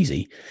one is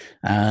easy.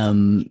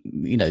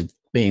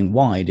 Being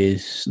wide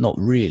is not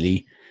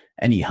really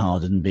any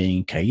harder than being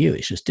in KU.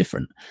 It's just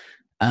different.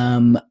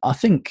 I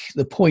think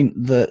the point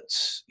that,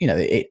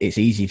 it's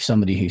easy for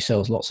somebody who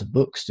sells lots of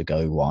books to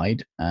go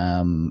wide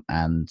and,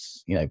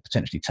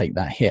 potentially take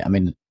that hit. I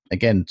mean,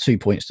 again, 2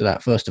 points to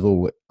that. First of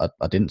all,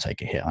 I didn't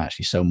take a hit. I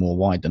actually sell more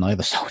wide than I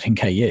ever sold in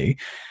KU.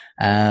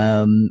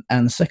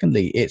 And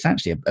secondly, it's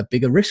actually a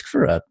bigger risk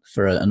for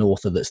an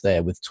author that's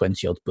there with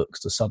 20 odd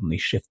books to suddenly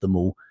shift them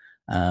all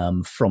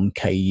from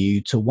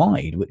KU to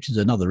wide, which is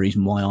another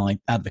reason why I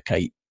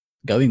advocate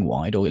going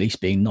wide, or at least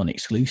being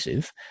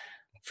non-exclusive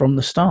from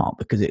the start,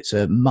 because it's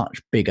a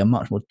much bigger,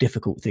 much more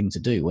difficult thing to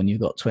do when you've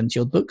got 20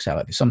 odd books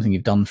out. If it's something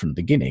you've done from the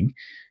beginning,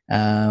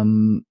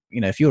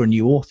 if you're a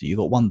new author, you've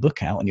got one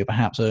book out and you're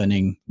perhaps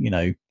earning,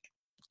 2-3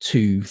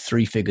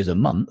 figures a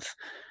month.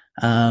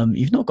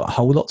 You've not got a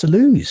whole lot to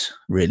lose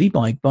really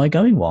by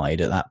going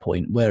wide at that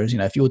point. Whereas,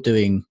 if you're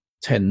doing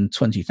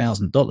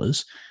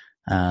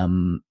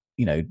 $10,000-$20,000,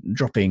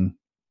 dropping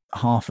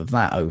half of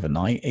that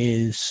overnight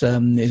is a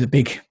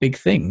big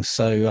thing.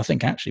 So I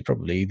think actually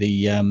probably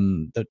the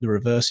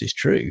reverse is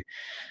true.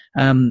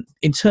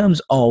 In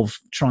terms of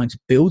trying to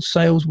build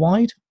sales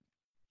wide,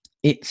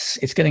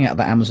 it's getting out of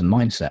that Amazon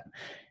mindset.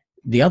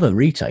 The other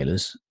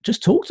retailers,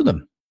 just talk to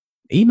them,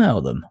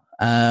 email them,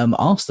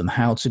 ask them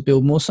how to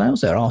build more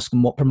sales there, ask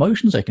them what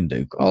promotions they can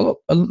do.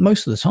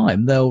 Most of the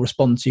time they'll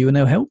respond to you and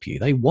they'll help you.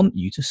 They want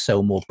you to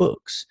sell more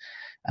books.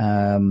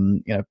 A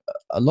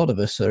lot of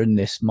us are in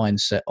this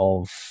mindset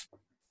of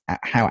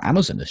how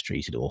Amazon has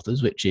treated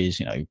authors, which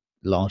is,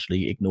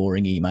 largely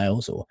ignoring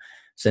emails or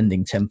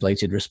sending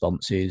templated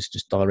responses,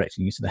 just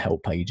directing you to the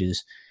help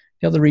pages.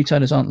 The other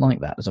retailers aren't like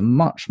that. There's a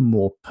much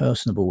more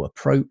personable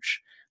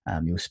approach.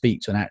 You'll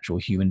speak to an actual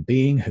human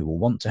being who will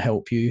want to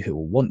help you, who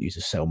will want you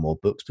to sell more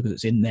books because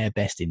it's in their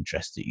best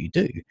interest that you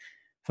do.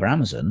 For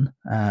Amazon,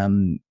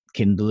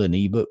 Kindle and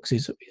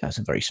ebooks that's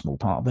a very small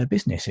part of their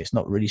business. It's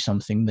not really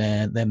something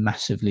they're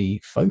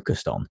massively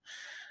focused on.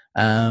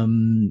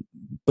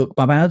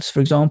 BookBub ads, for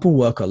example,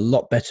 work a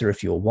lot better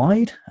if you're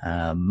wide,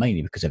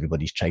 mainly because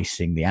everybody's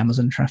chasing the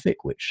Amazon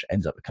traffic, which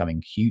ends up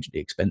becoming hugely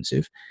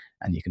expensive,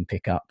 and you can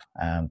pick up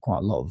quite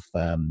a lot of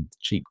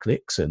cheap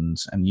clicks and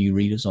new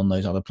readers on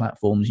those other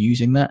platforms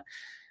using that.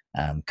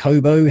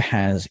 Kobo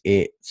has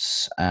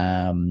its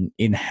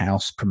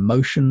in-house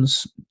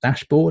promotions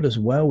dashboard as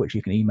well, which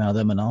you can email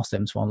them and ask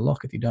them to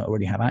unlock if you don't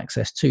already have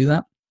access to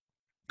that.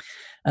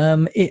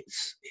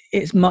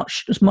 It's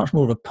much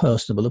more of a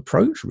personable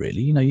approach,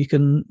 really. You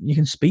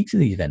can speak to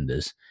these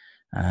vendors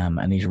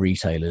and these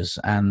retailers,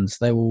 and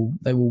they will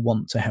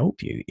want to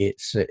help you.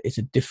 It's a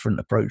different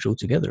approach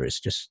altogether. It's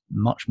just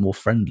much more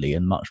friendly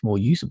and much more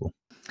usable.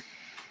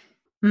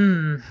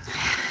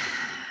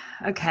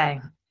 Okay.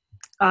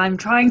 I'm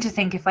trying to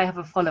think if I have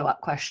a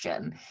follow-up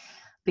question,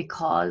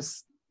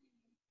 because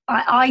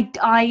I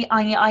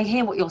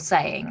hear what you're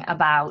saying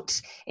about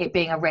it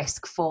being a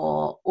risk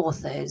for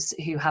authors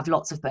who have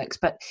lots of books,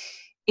 but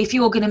if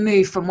you're going to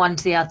move from one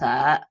to the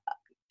other,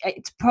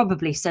 it's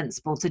probably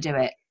sensible to do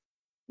it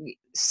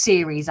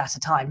series at a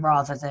time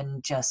rather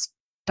than just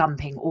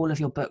dumping all of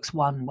your books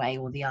one way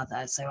or the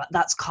other. So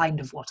that's kind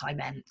of what I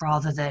meant,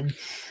 rather than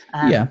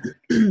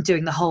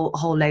doing the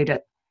whole load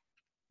at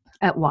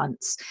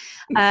once.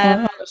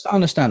 I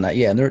understand that.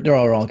 Yeah, there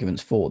are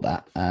arguments for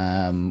that.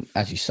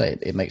 As you say,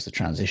 it makes the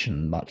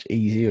transition much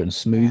easier and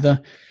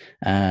smoother.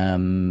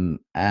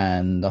 And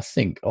I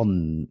think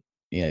on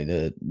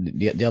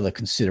the other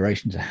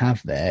consideration to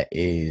have there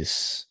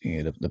is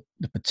the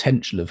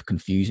potential of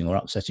confusing or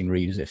upsetting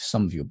readers if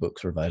some of your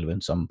books are available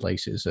in some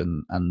places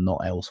and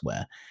not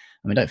elsewhere.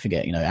 I mean, don't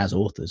forget, as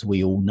authors,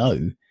 we all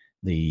know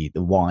the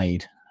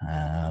wide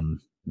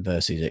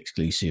versus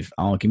exclusive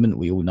argument.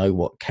 We all know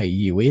what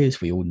KU is.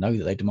 We all know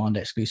that they demand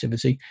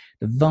exclusivity.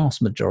 The vast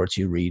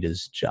majority of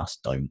readers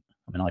just don't.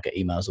 I mean, I get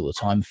emails all the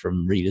time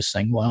from readers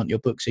saying, why aren't your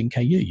books in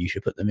KU? You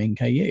should put them in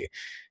KU.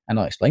 And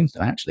I explained to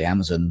them, actually,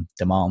 Amazon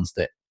demands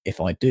that if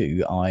I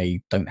do,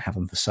 I don't have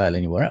them for sale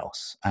anywhere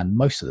else. And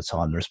most of the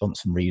time, the response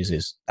from readers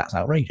is, that's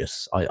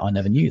outrageous. I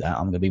never knew that.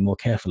 I'm going to be more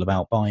careful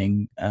about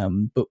buying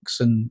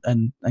books and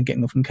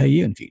getting them from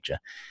KU in future.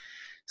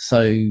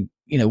 So,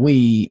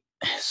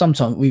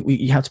 sometimes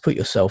you have to put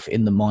yourself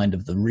in the mind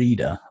of the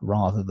reader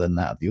rather than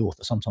that of the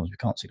author. Sometimes we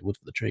can't see the wood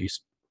for the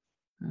trees.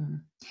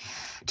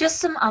 Just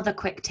some other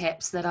quick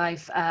tips that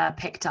I've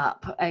picked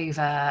up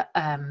over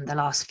the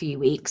last few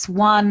weeks.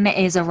 One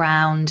is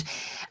around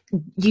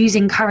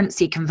using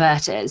currency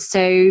converters.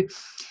 So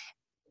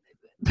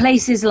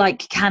places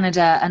like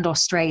Canada and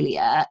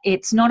Australia,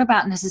 it's not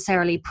about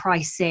necessarily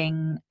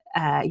pricing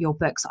your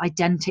books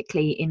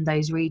identically in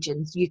those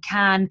regions. You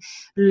can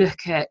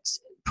look at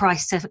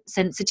price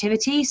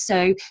sensitivity,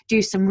 so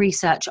do some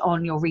research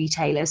on your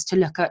retailers to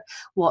look at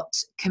what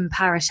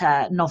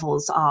comparator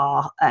novels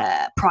are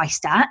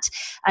priced at,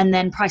 and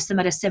then price them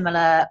at a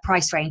similar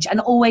price range. And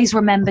always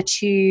remember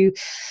to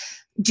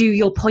do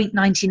your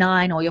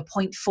 0.99 or your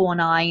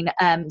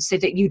 0.49, so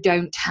that you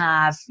don't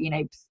have,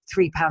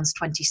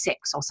 £3.26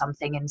 or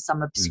something in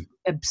some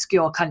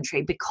obscure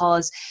country,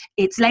 because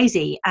it's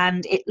lazy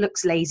and it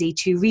looks lazy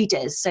to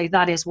readers. So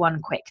that is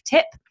one quick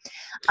tip.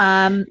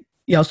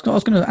 Yeah, I was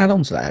going to add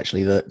on to that,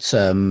 actually, that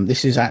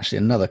this is actually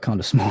another kind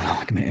of small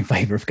argument in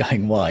favour of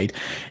going wide,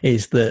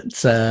 is that,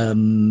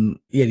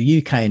 the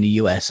UK and the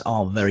US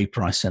are very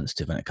price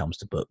sensitive when it comes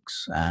to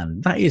books.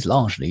 And that is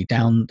largely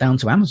down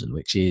to Amazon,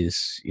 which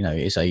is,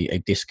 is a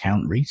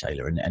discount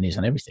retailer and is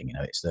on everything.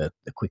 It's the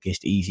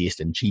quickest, easiest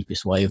and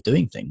cheapest way of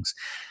doing things.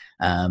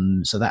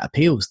 So that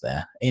appeals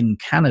there. In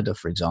Canada,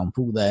 for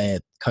example, their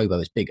Kobo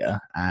is bigger,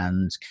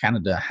 and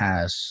Canada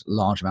has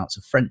large amounts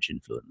of French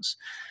influence.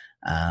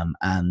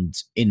 And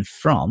in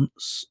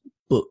France,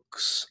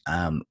 books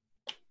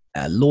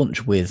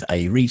launch with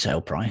a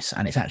retail price,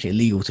 and it's actually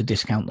illegal to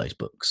discount those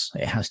books.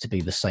 It has to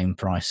be the same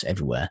price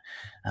everywhere,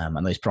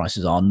 and those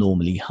prices are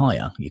normally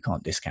higher. You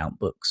can't discount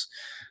books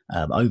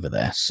over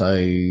there. So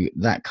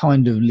that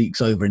kind of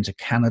leaks over into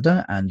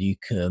Canada, and you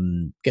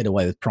can get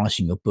away with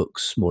pricing your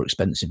books more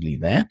expensively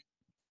there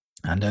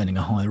and earning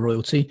a higher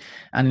royalty.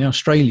 And in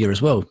Australia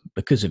as well,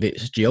 because of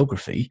its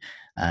geography,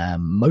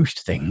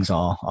 most things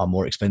are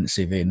more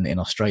expensive in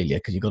Australia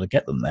because you've got to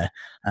get them there.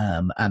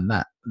 And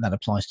that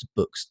applies to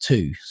books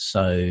too.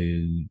 So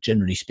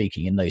generally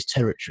speaking, in those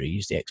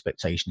territories, the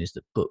expectation is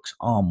that books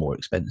are more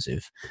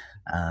expensive.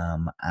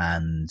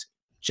 And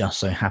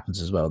just so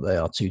happens as well,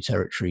 there are two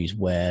territories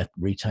where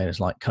retailers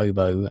like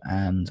Kobo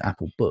and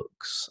Apple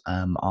Books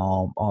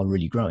are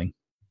really growing.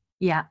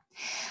 Yeah.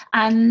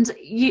 And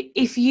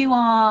if you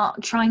are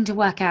trying to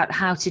work out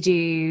how to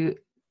do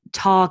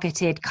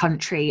targeted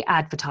country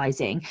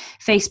advertising,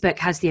 Facebook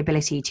has the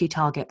ability to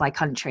target by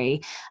country,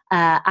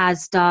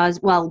 as does,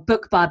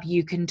 BookBub,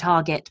 you can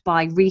target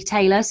by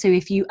retailer. So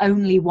if you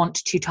only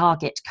want to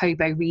target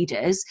Kobo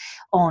readers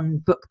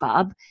on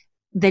BookBub,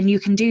 then you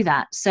can do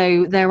that.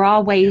 So there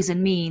are ways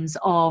and means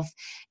of,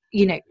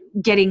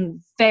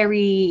 getting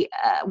very,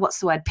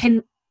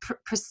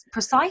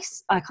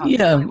 precise. I can't. You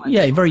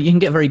can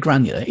get very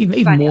granular.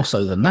 Even more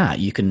so than that,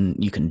 you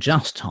can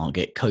just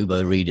target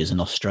Kobo readers in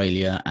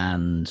Australia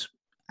and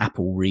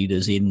Apple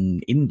readers in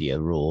India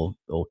or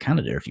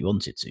Canada if you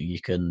wanted to.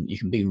 You can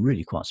be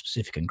really quite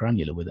specific and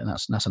granular with it. And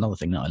that's another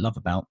thing that I love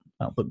about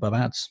BookBub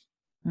ads.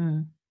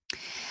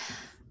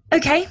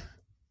 Okay.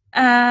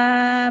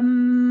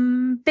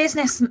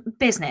 Business.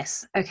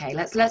 Okay,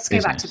 let's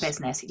go back to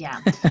business. Yeah.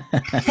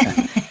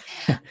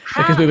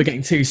 Because we were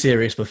getting too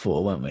serious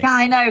before, weren't we? Yeah,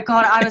 I know.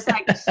 God, I was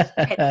like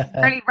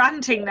really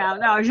ranting now.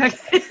 No,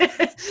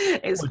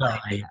 it's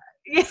fine.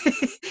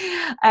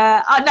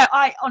 No,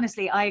 I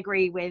honestly, I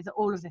agree with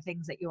all of the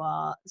things that you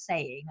are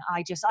saying.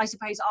 I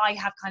suppose I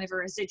have kind of a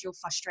residual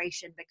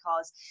frustration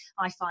because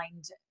I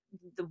find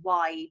the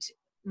wide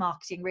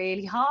marketing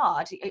really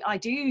hard. I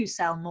do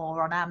sell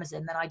more on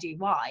Amazon than I do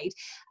wide,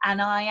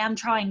 and I am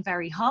trying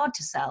very hard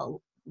to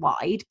sell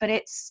wide, but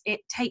it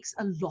takes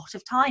a lot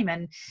of time,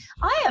 and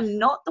I am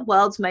not the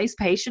world's most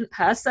patient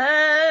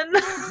person.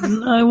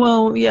 No,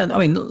 well, yeah, I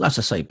mean, as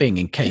I say, being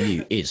in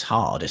KU is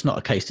hard. It's not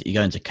a case that you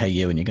go into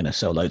KU and you're going to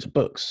sell loads of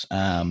books.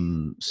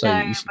 You've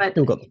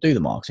still got to do the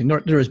marketing.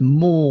 There is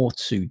more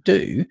to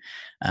do,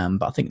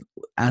 but I think,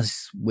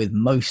 as with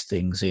most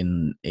things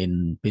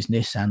in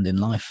business and in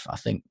life, I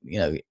think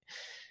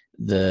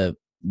the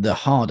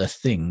harder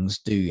things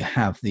do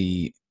have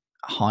the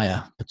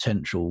higher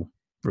potential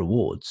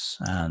rewards,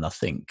 and I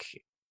think.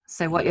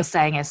 So what you're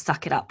saying is,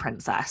 suck it up,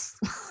 princess.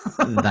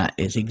 That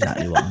is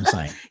exactly what I'm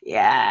saying.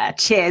 Yeah,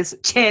 cheers,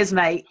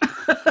 mate.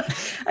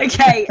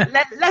 Okay,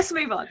 let's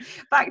move on.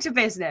 Back to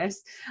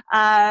business.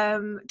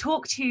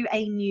 Talk to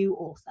a new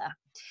author,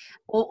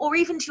 or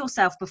even to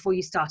yourself before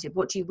you started.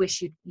 What do you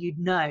wish you'd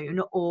known,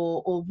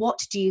 or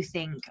what do you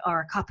think are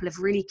a couple of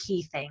really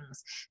key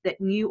things that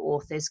new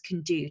authors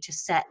can do to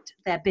set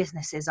their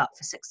businesses up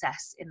for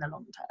success in the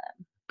long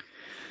term?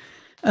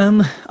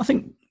 I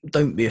think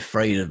don't be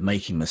afraid of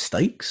making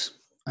mistakes.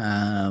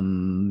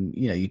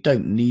 You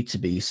don't need to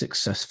be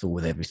successful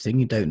with everything.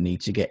 You don't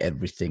need to get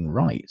everything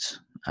right.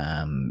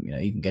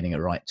 Even getting it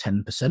right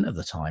 10% of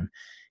the time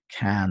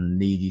can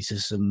lead you to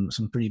some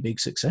pretty big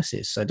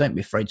successes. So don't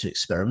be afraid to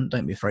experiment.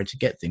 Don't be afraid to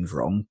get things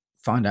wrong.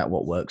 Find out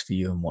what works for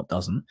you and what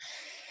doesn't.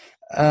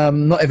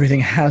 Not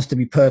everything has to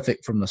be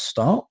perfect from the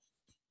start.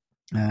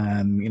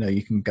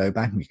 You can go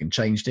back and you can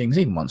change things.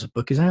 Even once a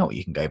book is out,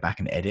 you can go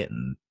back and edit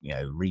and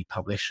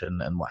republish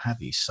and what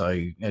have you.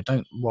 So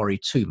don't worry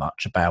too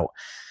much about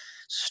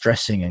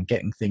stressing and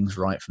getting things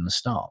right from the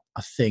start.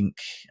 I think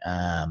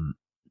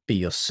be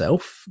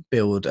yourself,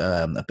 build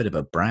a bit of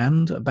a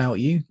brand about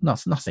you.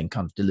 Nothing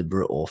kind of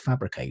deliberate or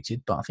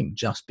fabricated, but I think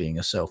just being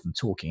yourself and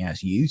talking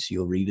as you to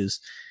your readers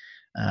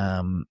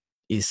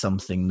is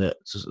something that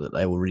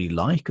they will really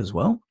like as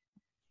well.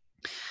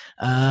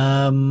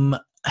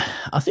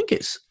 I think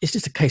it's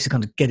just a case of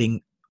kind of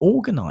getting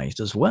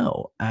organized as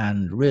well,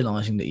 and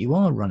realizing that you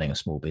are running a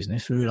small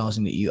business,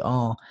 realizing that you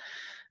are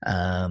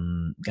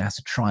going to have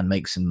to try and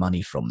make some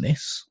money from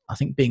this. I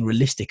think being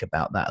realistic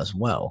about that as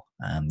well.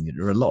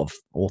 There are a lot of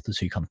authors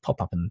who kind of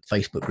pop up in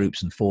Facebook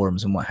groups and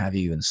forums and what have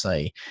you and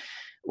say,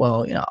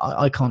 well,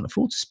 I can't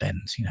afford to spend,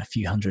 a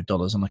few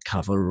 $100s on a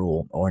cover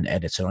or an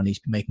editor. I need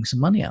to be making some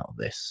money out of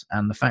this.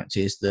 And the fact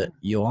is that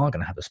you are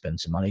going to have to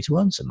spend some money to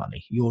earn some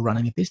money. You're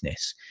running a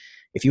business.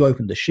 If you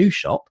opened a shoe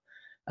shop,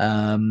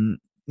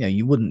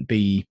 you wouldn't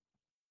be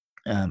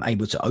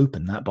able to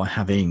open that by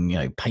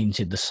having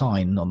painted the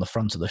sign on the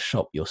front of the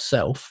shop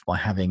yourself, by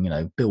having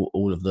built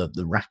all of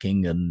the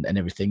racking and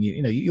everything.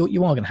 You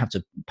are going to have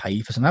to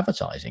pay for some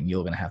advertising.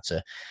 You're going to have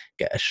to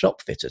get a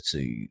shop fitter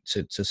to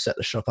set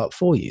the shop up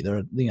for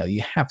you.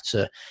 You have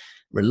to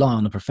rely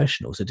on the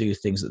professionals to do the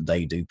things that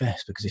they do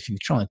best, because if you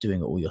try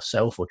doing it all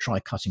yourself or try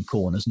cutting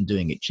corners and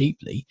doing it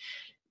cheaply,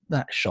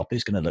 that shop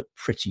is going to look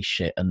pretty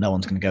shit and no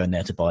one's going to go in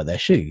there to buy their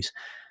shoes.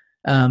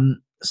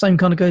 Same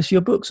kind of goes for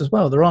your books as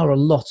well. There are a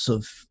lot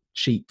of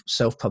cheap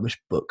self-published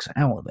books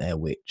out there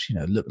which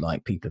look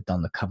like people have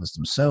done the covers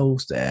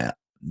themselves. They're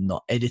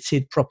not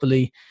edited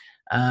properly,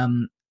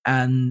 and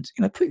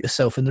put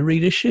yourself in the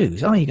reader's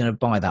shoes. Are you going to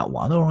buy that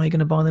one, or are you going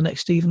to buy the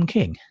next Stephen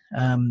King?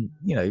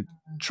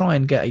 Try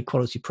and get a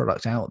quality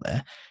product out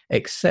there,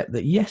 except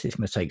that yes, it's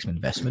going to take some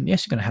investment.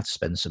 Yes, you're going to have to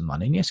spend some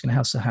money, and yes, you're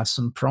going to have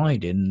some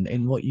pride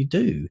in what you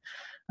do.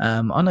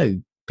 I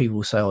know people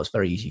will say, oh, it's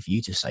very easy for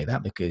you to say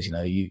that because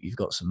you've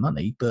got some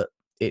money, but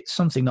it's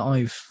something that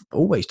I've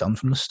always done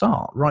from the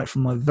start, right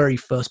from my very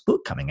first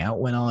book coming out,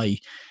 when I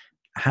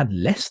had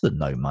less than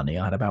no money.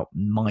 I had about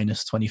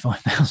minus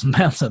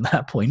 £25,000 at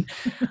that point.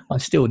 I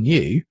still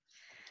knew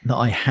that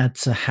I had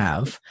to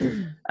have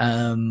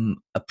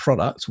a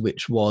product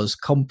which was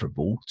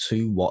comparable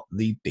to what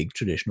the big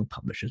traditional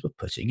publishers were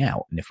putting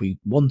out. And if we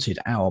wanted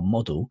our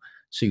model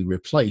to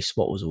replace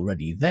what was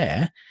already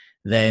there,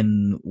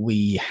 then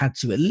we had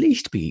to at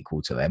least be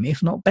equal to them,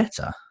 if not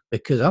better,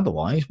 because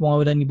otherwise, why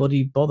would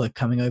anybody bother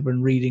coming over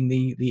and reading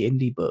the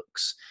indie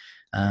books?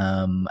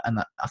 And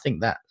I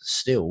think that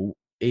still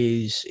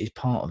is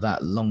part of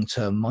that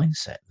long-term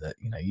mindset, that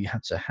you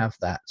had to have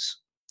that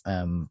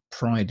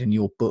pride in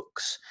your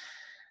books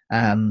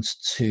and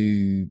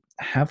to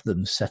have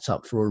them set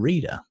up for a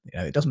reader.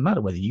 It doesn't matter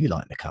whether you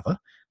like the cover.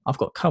 I've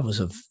got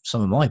covers of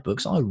some of my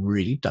books I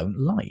really don't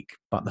like,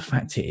 but the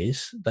fact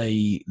is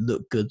they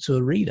look good to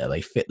a reader.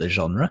 They fit the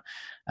genre.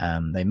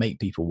 They make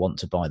people want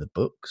to buy the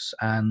books,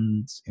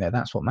 and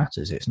that's what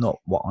matters. It's not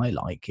what I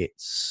like.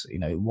 It's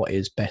what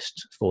is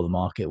best for the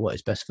market, what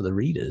is best for the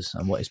readers,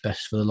 and what is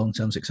best for the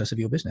long-term success of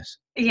your business.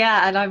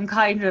 Yeah, and I'm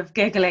kind of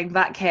giggling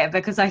back here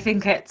because I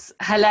think it's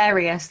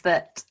hilarious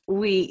that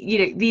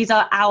these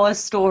are our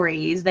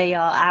stories. They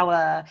are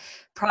our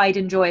pride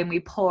and joy, and we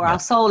pour our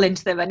soul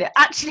into them. And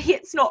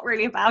it's not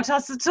really about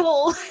us at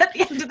all. At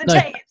the end of the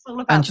day, it's all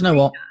about. And you know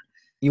what?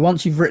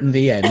 Once you've written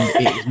the end,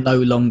 it is no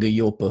longer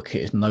your book.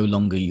 It is no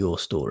longer your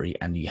story,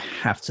 and you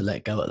have to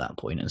let go at that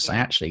point and say,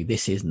 actually,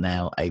 this is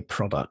now a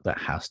product that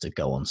has to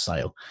go on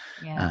sale.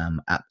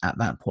 At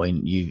that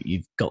point,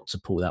 you've got to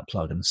pull that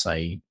plug and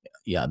say,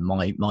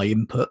 my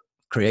input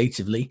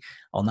creatively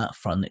on that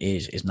front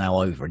is now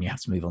over, and you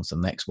have to move on to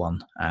the next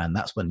one. And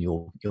that's when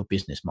your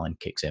business mind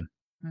kicks in.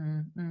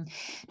 Mm-hmm.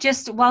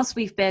 Just whilst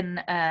we've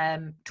been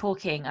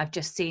talking, I've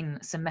just seen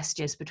some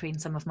messages between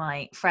some of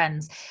my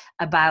friends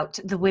about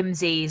the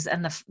whimsies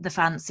and the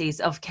fancies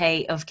of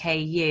KDP.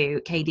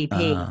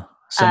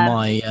 So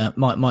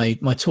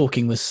my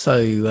talking was so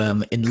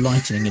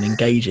enlightening and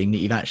engaging that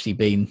you've actually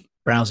been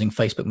browsing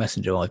Facebook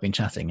Messenger while I've been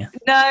chatting. Yeah?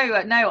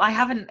 No, I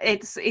haven't.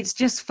 It's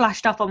just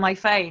flashed up on my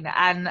phone,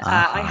 and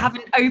I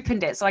haven't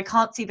opened it, so I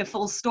can't see the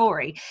full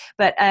story.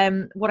 But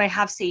what I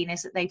have seen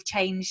is that they've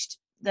changed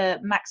the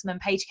maximum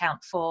page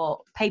count for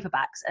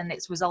paperbacks, and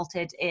it's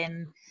resulted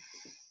in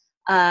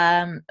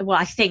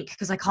I think,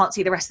 because I can't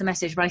see the rest of the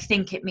message, but I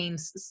think it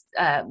means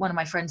one of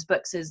my friend's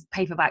books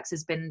paperbacks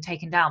has been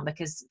taken down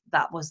because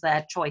that was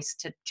their choice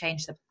to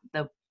change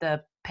the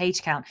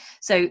page count.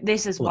 So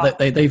this is why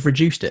they've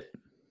reduced it.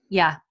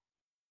 Yeah.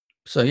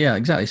 So yeah,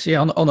 exactly. So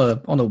yeah,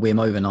 on a whim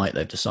overnight,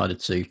 they've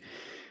decided to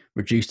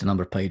reduce the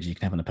number of pages you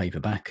can have in a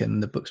paperback,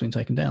 and the book's been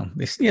taken down.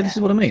 This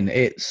is what I mean.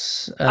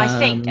 It's I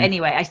think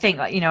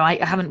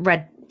I haven't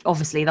read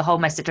obviously the whole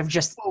message. I've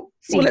just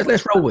seen. Well,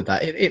 let's roll with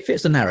that. It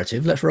fits the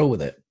narrative. Let's roll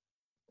with it.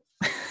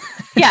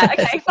 Yeah.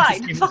 Okay.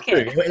 Fine. Fuck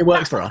it. It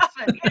works for us.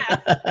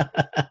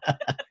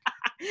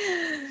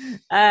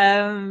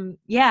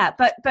 Yeah.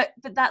 But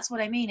that's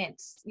what I mean.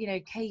 It's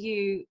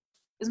KU,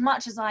 as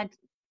much as I'd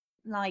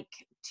like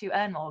to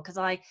earn more, because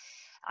I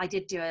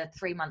did do a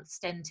 3-month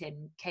stint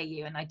in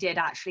KU and I did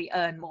actually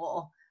earn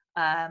more.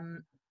 I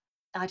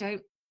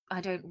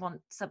don't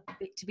want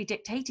something to be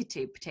dictated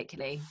to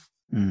particularly.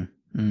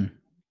 Mm.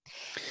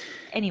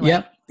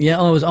 Anyway. Yeah.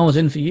 I was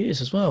in for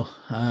years as well.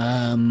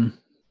 And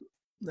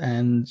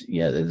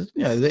yeah,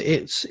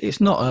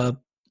 it's not a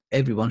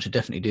everyone should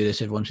definitely do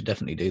this, everyone should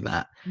definitely do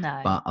that. No.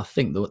 But I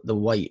think the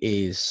way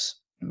is,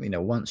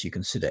 once you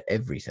consider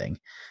everything,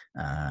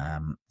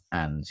 and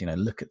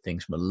look at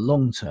things from a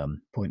long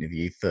term point of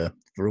view for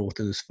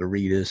authors, for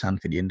readers, and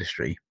for the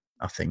industry,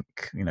 I think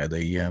I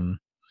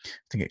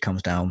think it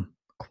comes down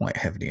quite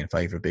heavily in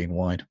favour of being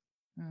wide.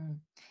 Mm.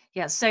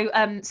 Yeah, so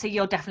so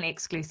you're definitely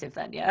exclusive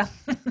then, yeah?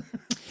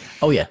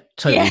 Oh yeah,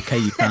 Yeah. totally.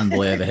 KU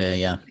fanboy over here.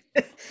 Yeah.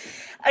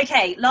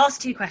 Okay,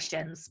 last two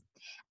questions.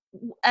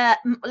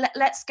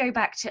 Let's go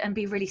back to and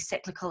be really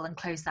cyclical and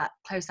close that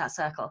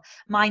circle.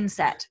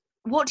 Mindset.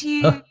 What do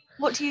you Oh,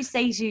 what do you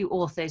say to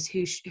authors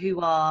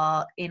who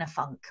are in a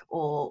funk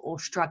or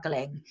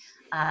struggling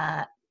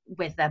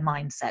with their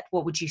mindset?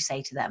 What would you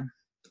say to them?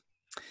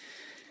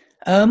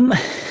 um,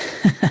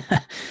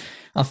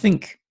 I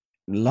think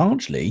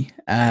largely,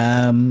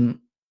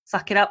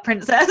 Suck it up,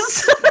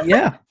 princess.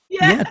 yeah,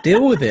 Yeah. yeah,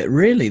 deal with it.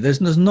 Really,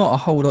 there's not a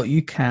whole lot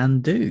you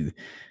can do.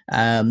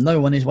 No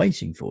one is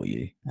waiting for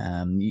you.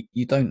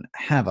 You don't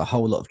have a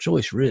whole lot of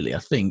choice, really. I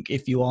think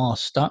if you are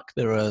stuck,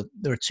 there are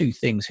two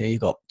things here.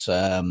 You've got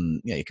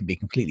you can be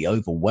completely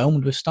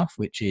overwhelmed with stuff,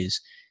 which is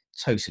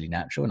totally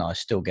natural, and I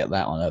still get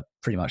that on a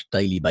pretty much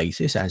daily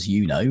basis, as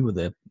you know, with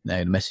the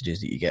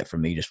messages that you get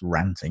from me just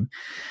ranting.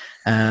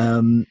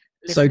 So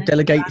Listening to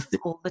delegate. that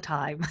all the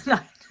time.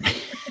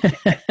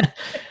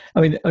 I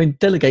mean,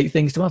 delegate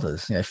things to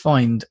others.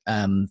 Find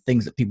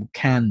things that people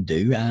can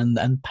do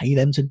and pay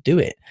them to do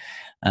it.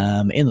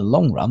 In the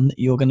long run,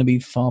 you're going to be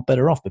far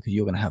better off because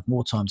you're going to have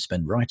more time to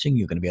spend writing.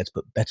 You're going to be able to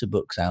put better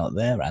books out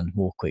there and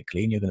more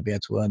quickly, and you're going to be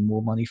able to earn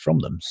more money from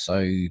them.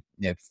 So,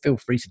 feel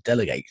free to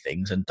delegate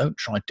things and don't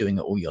try doing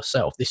it all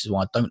yourself. This is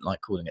why I don't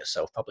like calling it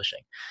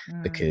self-publishing,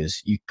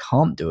 because you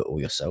can't do it all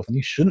yourself, and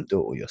you shouldn't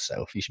do it all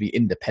yourself. You should be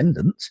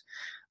independent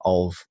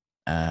of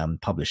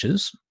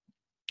publishers,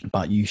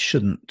 but you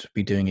shouldn't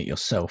be doing it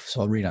yourself.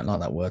 So I really don't like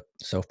that word,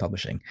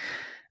 self-publishing.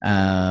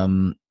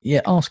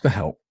 Ask for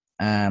help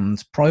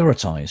and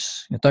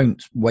prioritize.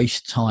 Don't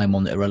waste time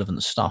on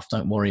irrelevant stuff.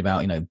 Don't worry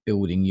about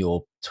building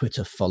your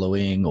Twitter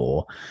following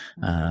or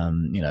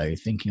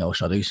thinking, oh,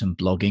 should I do some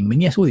blogging? I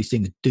mean, yes, all these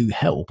things do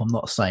help. I'm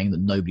not saying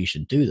that nobody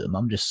should do them.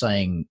 I'm just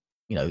saying,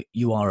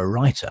 you are a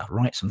writer.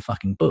 Write some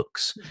fucking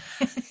books.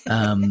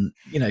 Do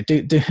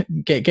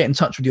get in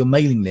touch with your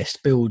mailing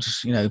list, build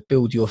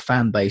your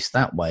fan base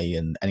that way,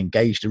 and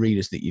engage the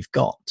readers that you've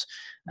got.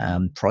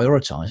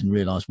 Prioritize and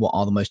realize what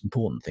are the most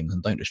important things,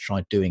 and don't just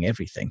try doing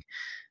everything.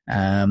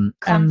 And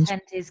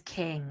Content is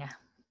king.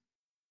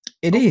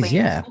 it Or is, queen.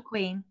 yeah, Or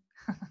queen.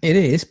 it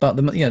is. But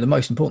the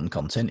most important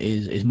content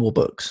is more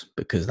books,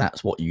 because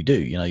that's what you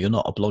do. You're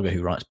not a blogger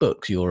who writes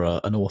books. You're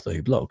an author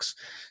who blogs.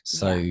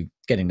 So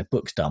getting the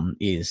books done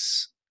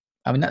is,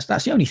 I mean, that's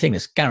the only thing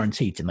that's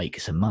guaranteed to make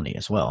some money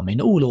as well. I mean,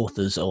 all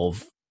authors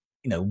of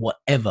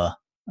whatever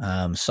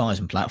size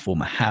and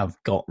platform have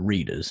got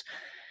readers.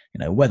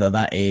 Whether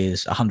that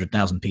is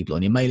 100,000 people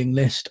on your mailing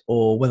list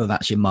or whether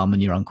that's your mum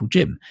and your Uncle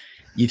Jim,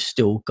 you've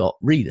still got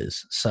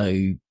readers.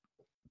 So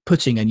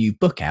putting a new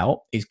book out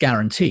is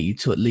guaranteed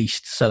to at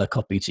least sell a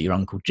copy to your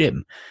Uncle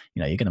Jim.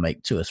 You're going to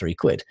make £2 or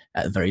 £3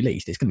 at the very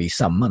least. It's going to be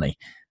some money.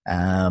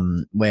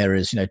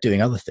 Whereas,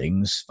 doing other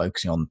things,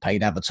 focusing on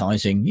paid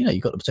advertising,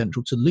 you've got the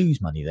potential to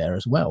lose money there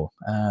as well.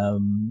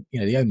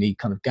 The only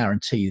kind of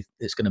guarantee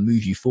that's going to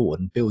move you forward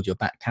and build your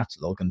back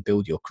catalogue and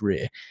build your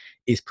career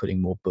is putting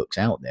more books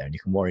out there, and you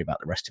can worry about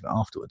the rest of it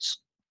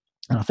afterwards.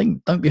 And I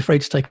think don't be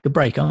afraid to take a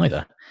break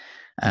either.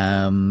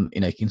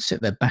 You can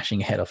sit there bashing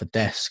your head off a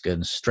desk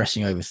and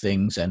stressing over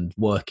things and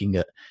working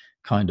at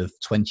kind of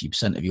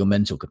 20% of your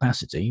mental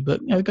capacity, but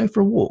go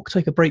for a walk,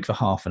 take a break for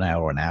half an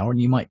hour, and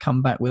you might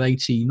come back with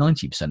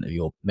 80-90% of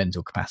your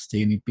mental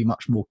capacity, and you'd be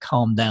much more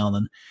calmed down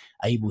and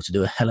able to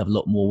do a hell of a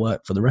lot more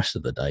work for the rest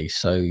of the day.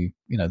 So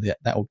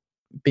that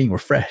being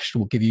refreshed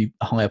will give you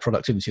a higher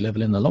productivity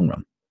level in the long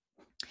run.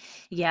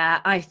 Yeah,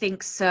 I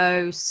think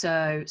so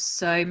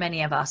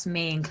many of us,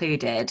 me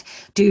included,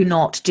 do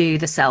not do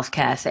the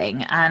self-care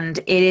thing. And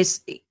it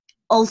is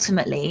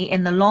ultimately,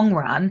 in the long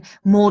run,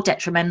 more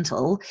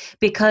detrimental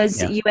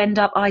because you end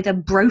up either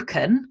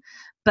broken,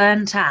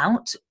 burnt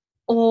out,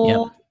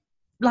 or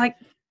like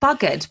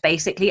buggered,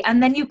 basically.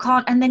 And then you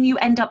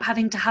end up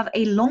having to have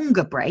a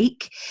longer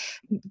break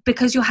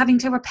because you're having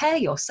to repair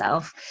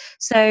yourself.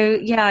 So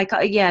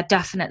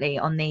definitely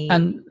on the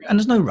and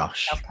there's no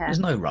rush. self-care. There's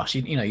no rush.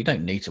 You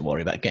don't need to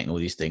worry about getting all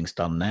these things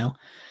done now.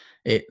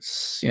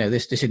 It's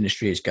this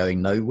industry is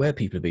going nowhere.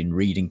 People have been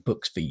reading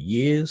books for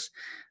years.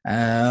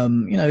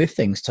 If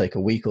things take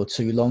a week or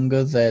two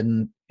longer,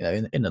 then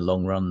in the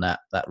long run that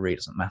really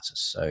doesn't matter.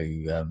 So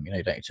you don't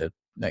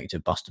need to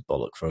bust a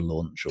bollock for a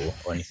launch or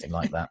anything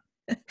like that.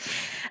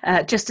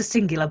 Just a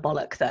singular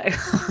bollock, though.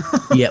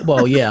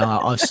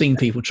 I've seen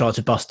people try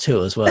to bust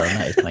two as well, and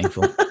that is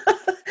painful.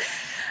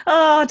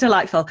 Oh,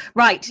 delightful.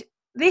 Right.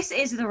 This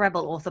is the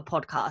Rebel Author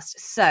Podcast.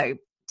 So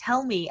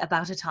tell me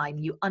about a time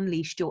you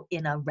unleashed your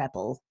inner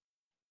rebel.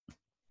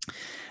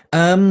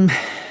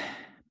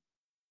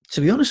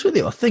 To be honest with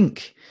you, I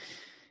think,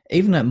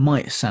 even though it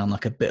might sound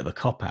like a bit of a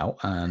cop out,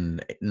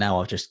 and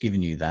now I've just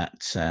given you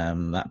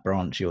that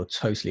branch, you're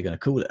totally going to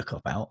call it a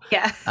cop out.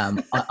 Yeah. I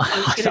was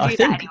going to I do that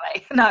think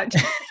anyway. No.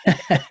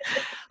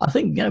 I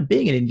think,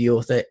 being an indie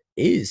author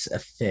is a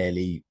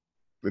fairly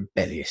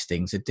rebellious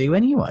thing to do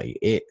anyway.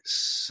 It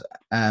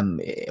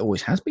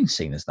always has been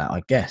seen as that,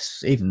 I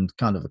guess. Even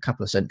kind of a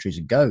couple of centuries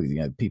ago,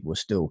 people were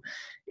still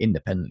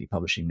independently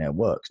publishing their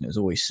works, and it was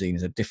always seen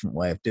as a different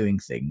way of doing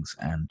things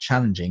and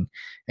challenging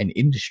an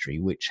industry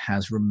which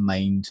has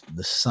remained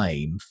the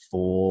same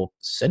for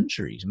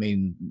centuries. I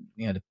mean,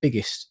 the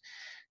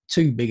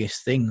two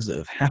biggest things that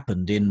have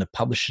happened in the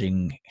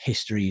publishing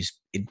history's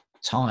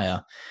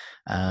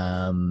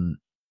um,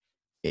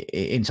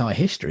 entire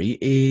history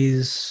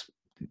is,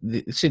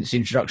 since the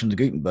introduction of the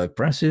Gutenberg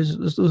press, is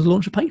the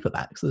launch of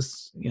paperbacks.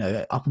 There's,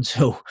 up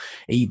until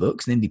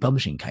ebooks and indie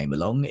publishing came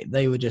along,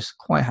 they were just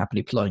quite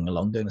happily plodding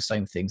along, doing the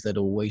same things they'd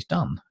always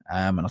done.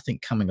 And I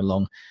think coming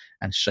along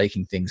and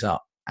shaking things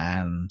up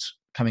and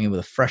coming in with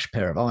a fresh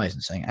pair of eyes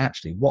and saying,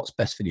 actually, what's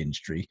best for the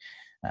industry,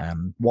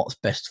 what's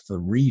best for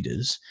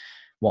readers,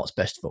 what's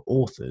best for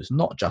authors,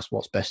 not just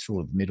what's best for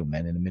all of the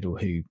middlemen in the middle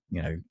who,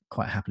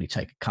 quite happily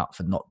take a cut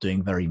for not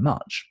doing very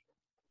much,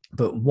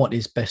 but what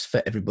is best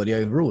for everybody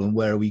overall, and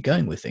where are we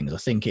going with things? I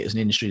think it is an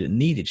industry that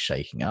needed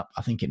shaking up.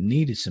 I think it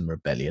needed some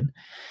rebellion.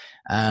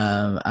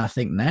 I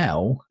think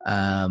now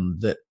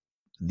that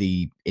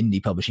the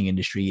indie publishing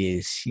industry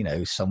is,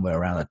 somewhere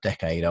around a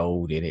decade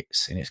old in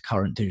its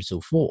current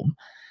digital form,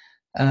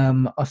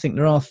 I think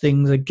there are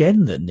things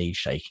again that need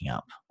shaking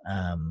up.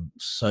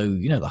 So,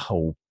 the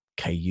whole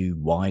KU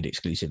wide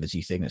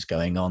exclusivity thing that's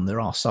going on,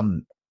 there are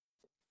some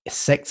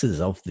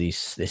sectors of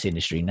this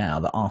industry now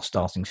that are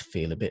starting to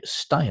feel a bit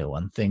stale,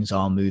 and things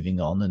are moving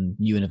on and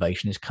new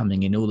innovation is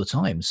coming in all the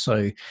time.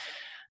 So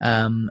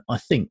I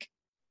think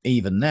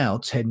even now,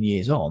 10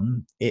 years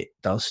on, it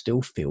does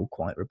still feel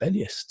quite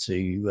rebellious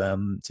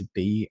to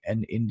be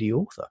an indie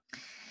author.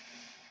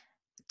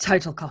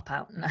 Total cop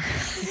out. No.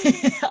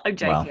 I'm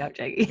joking. Well, I'm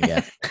joking.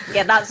 yeah.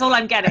 Yeah, that's all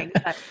I'm getting.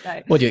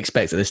 No. What do you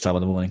expect at this time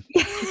of the morning?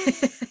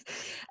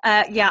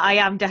 Yeah, I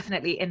am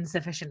definitely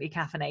insufficiently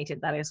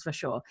caffeinated. That is for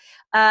sure.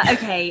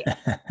 Okay,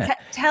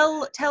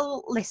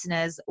 tell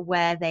listeners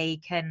where they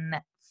can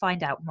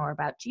find out more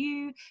about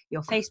you,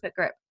 your Facebook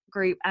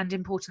group, and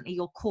importantly,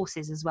 your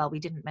courses as well. We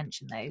didn't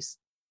mention those.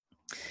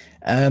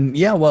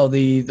 Yeah, well,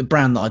 the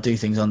brand that I do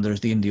things under is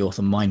the Indie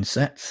Author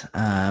Mindset.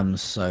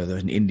 So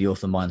there's an Indie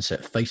Author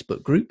Mindset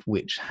Facebook group,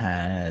 which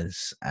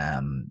has, I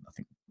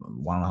think,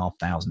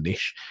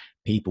 1,500-ish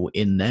people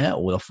in there,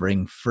 all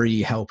offering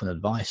free help and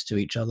advice to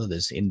each other.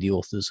 There's indie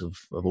authors of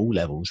all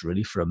levels,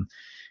 really, from,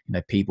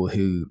 people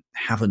who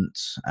haven't,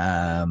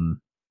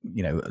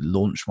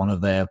 launched one of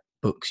their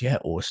books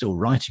yet, or still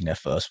writing their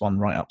first one,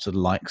 right up to the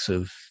likes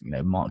of,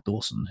 Mark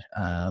Dawson.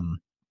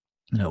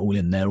 All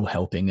in there, all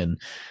helping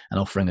and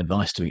offering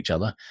advice to each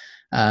other.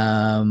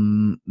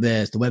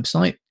 There's the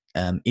website,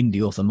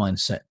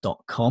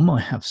 indieauthormindset.com. I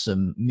have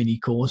some mini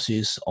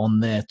courses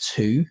on there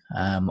too,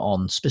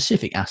 on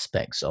specific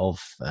aspects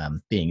of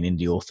being an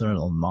indie author, and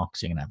on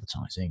marketing and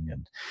advertising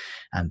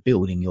and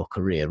building your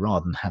career,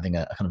 rather than having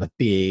a kind of a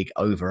big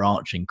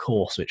overarching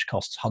course which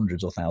costs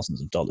hundreds or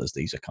thousands of dollars.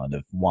 These are kind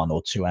of 1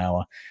 or 2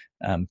 hour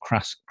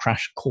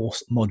crash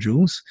course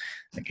modules.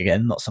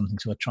 Again, not something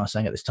to try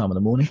saying at this time of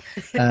the morning,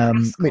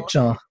 which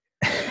are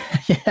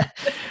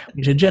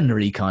which are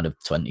generally kind of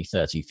 $20,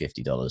 $30,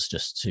 $50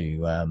 just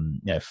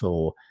to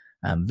for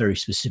very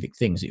specific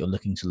things that you're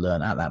looking to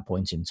learn at that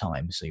point in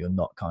time, so you're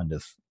not kind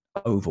of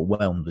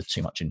overwhelmed with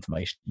too much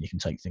information. You can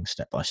take things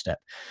step by step.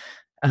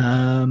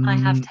 I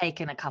have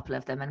taken a couple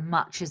of them, and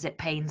much as it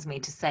pains me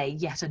to say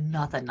yet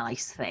another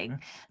nice thing,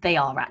 they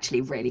are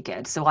actually really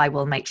good. So I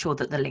will make sure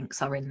that the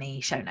links are in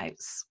the show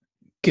notes.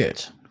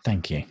 Good.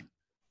 Thank you.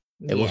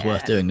 It was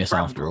worth doing this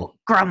after all.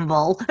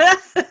 Grumble.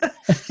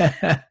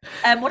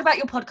 What about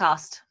your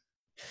podcast?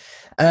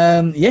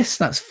 Yes,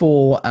 that's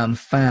for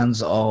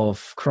fans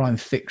of crime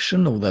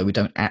fiction, although we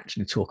don't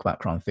actually talk about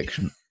crime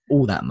fiction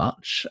all that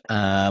much.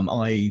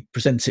 I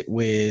present it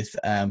with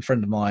a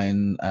friend of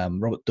mine,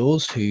 Robert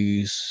Dawes,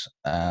 who's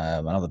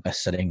another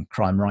best-selling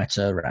crime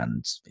writer,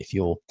 and if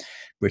you're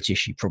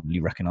British, you probably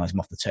recognise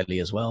him off the telly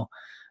as well.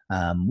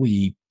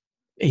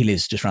 He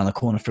lives just around the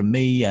corner from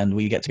me, and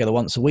we get together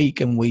once a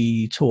week and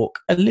we talk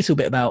a little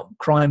bit about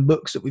crime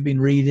books that we've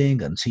been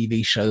reading and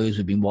TV shows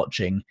we've been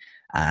watching,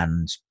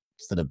 and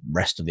for the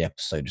rest of the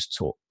episode just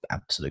talk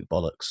absolute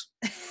bollocks.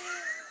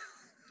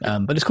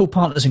 But it's called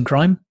Partners in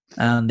Crime,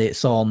 and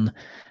it's on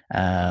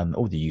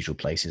all the usual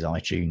places: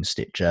 iTunes,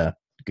 Stitcher,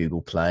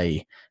 Google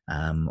Play,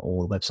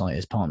 or the website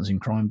is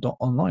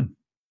partnersincrime.online.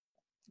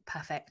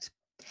 Perfect.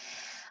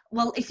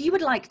 Well, if you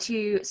would like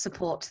to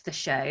support the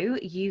show,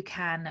 you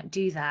can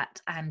do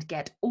that and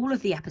get all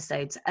of the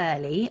episodes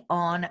early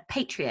on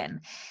Patreon.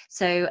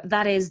 So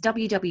that is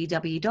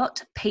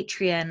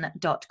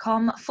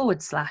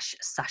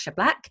www.patreon.com/Sasha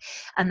Black.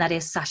 And that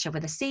is Sasha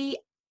with a C,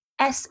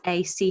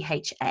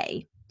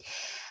 SACHA.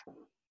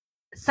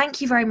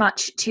 thank you very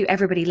much to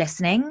everybody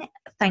listening.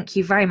 Thank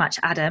you very much,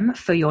 Adam,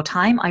 for your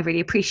time. I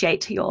really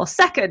appreciate your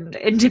second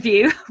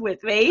interview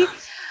with me.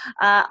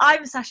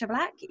 I'm Sasha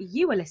Black.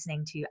 You were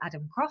listening to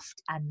Adam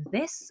Croft, and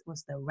this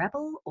was the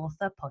Rebel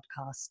Author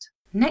Podcast.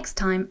 Next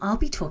time, I'll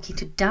be talking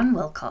to Dan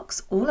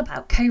Wilcox all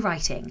about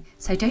co-writing.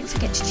 So don't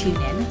forget to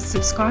tune in,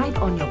 subscribe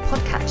on your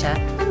podcatcher,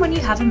 and when you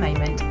have a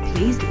moment,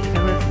 please leave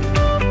a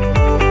review.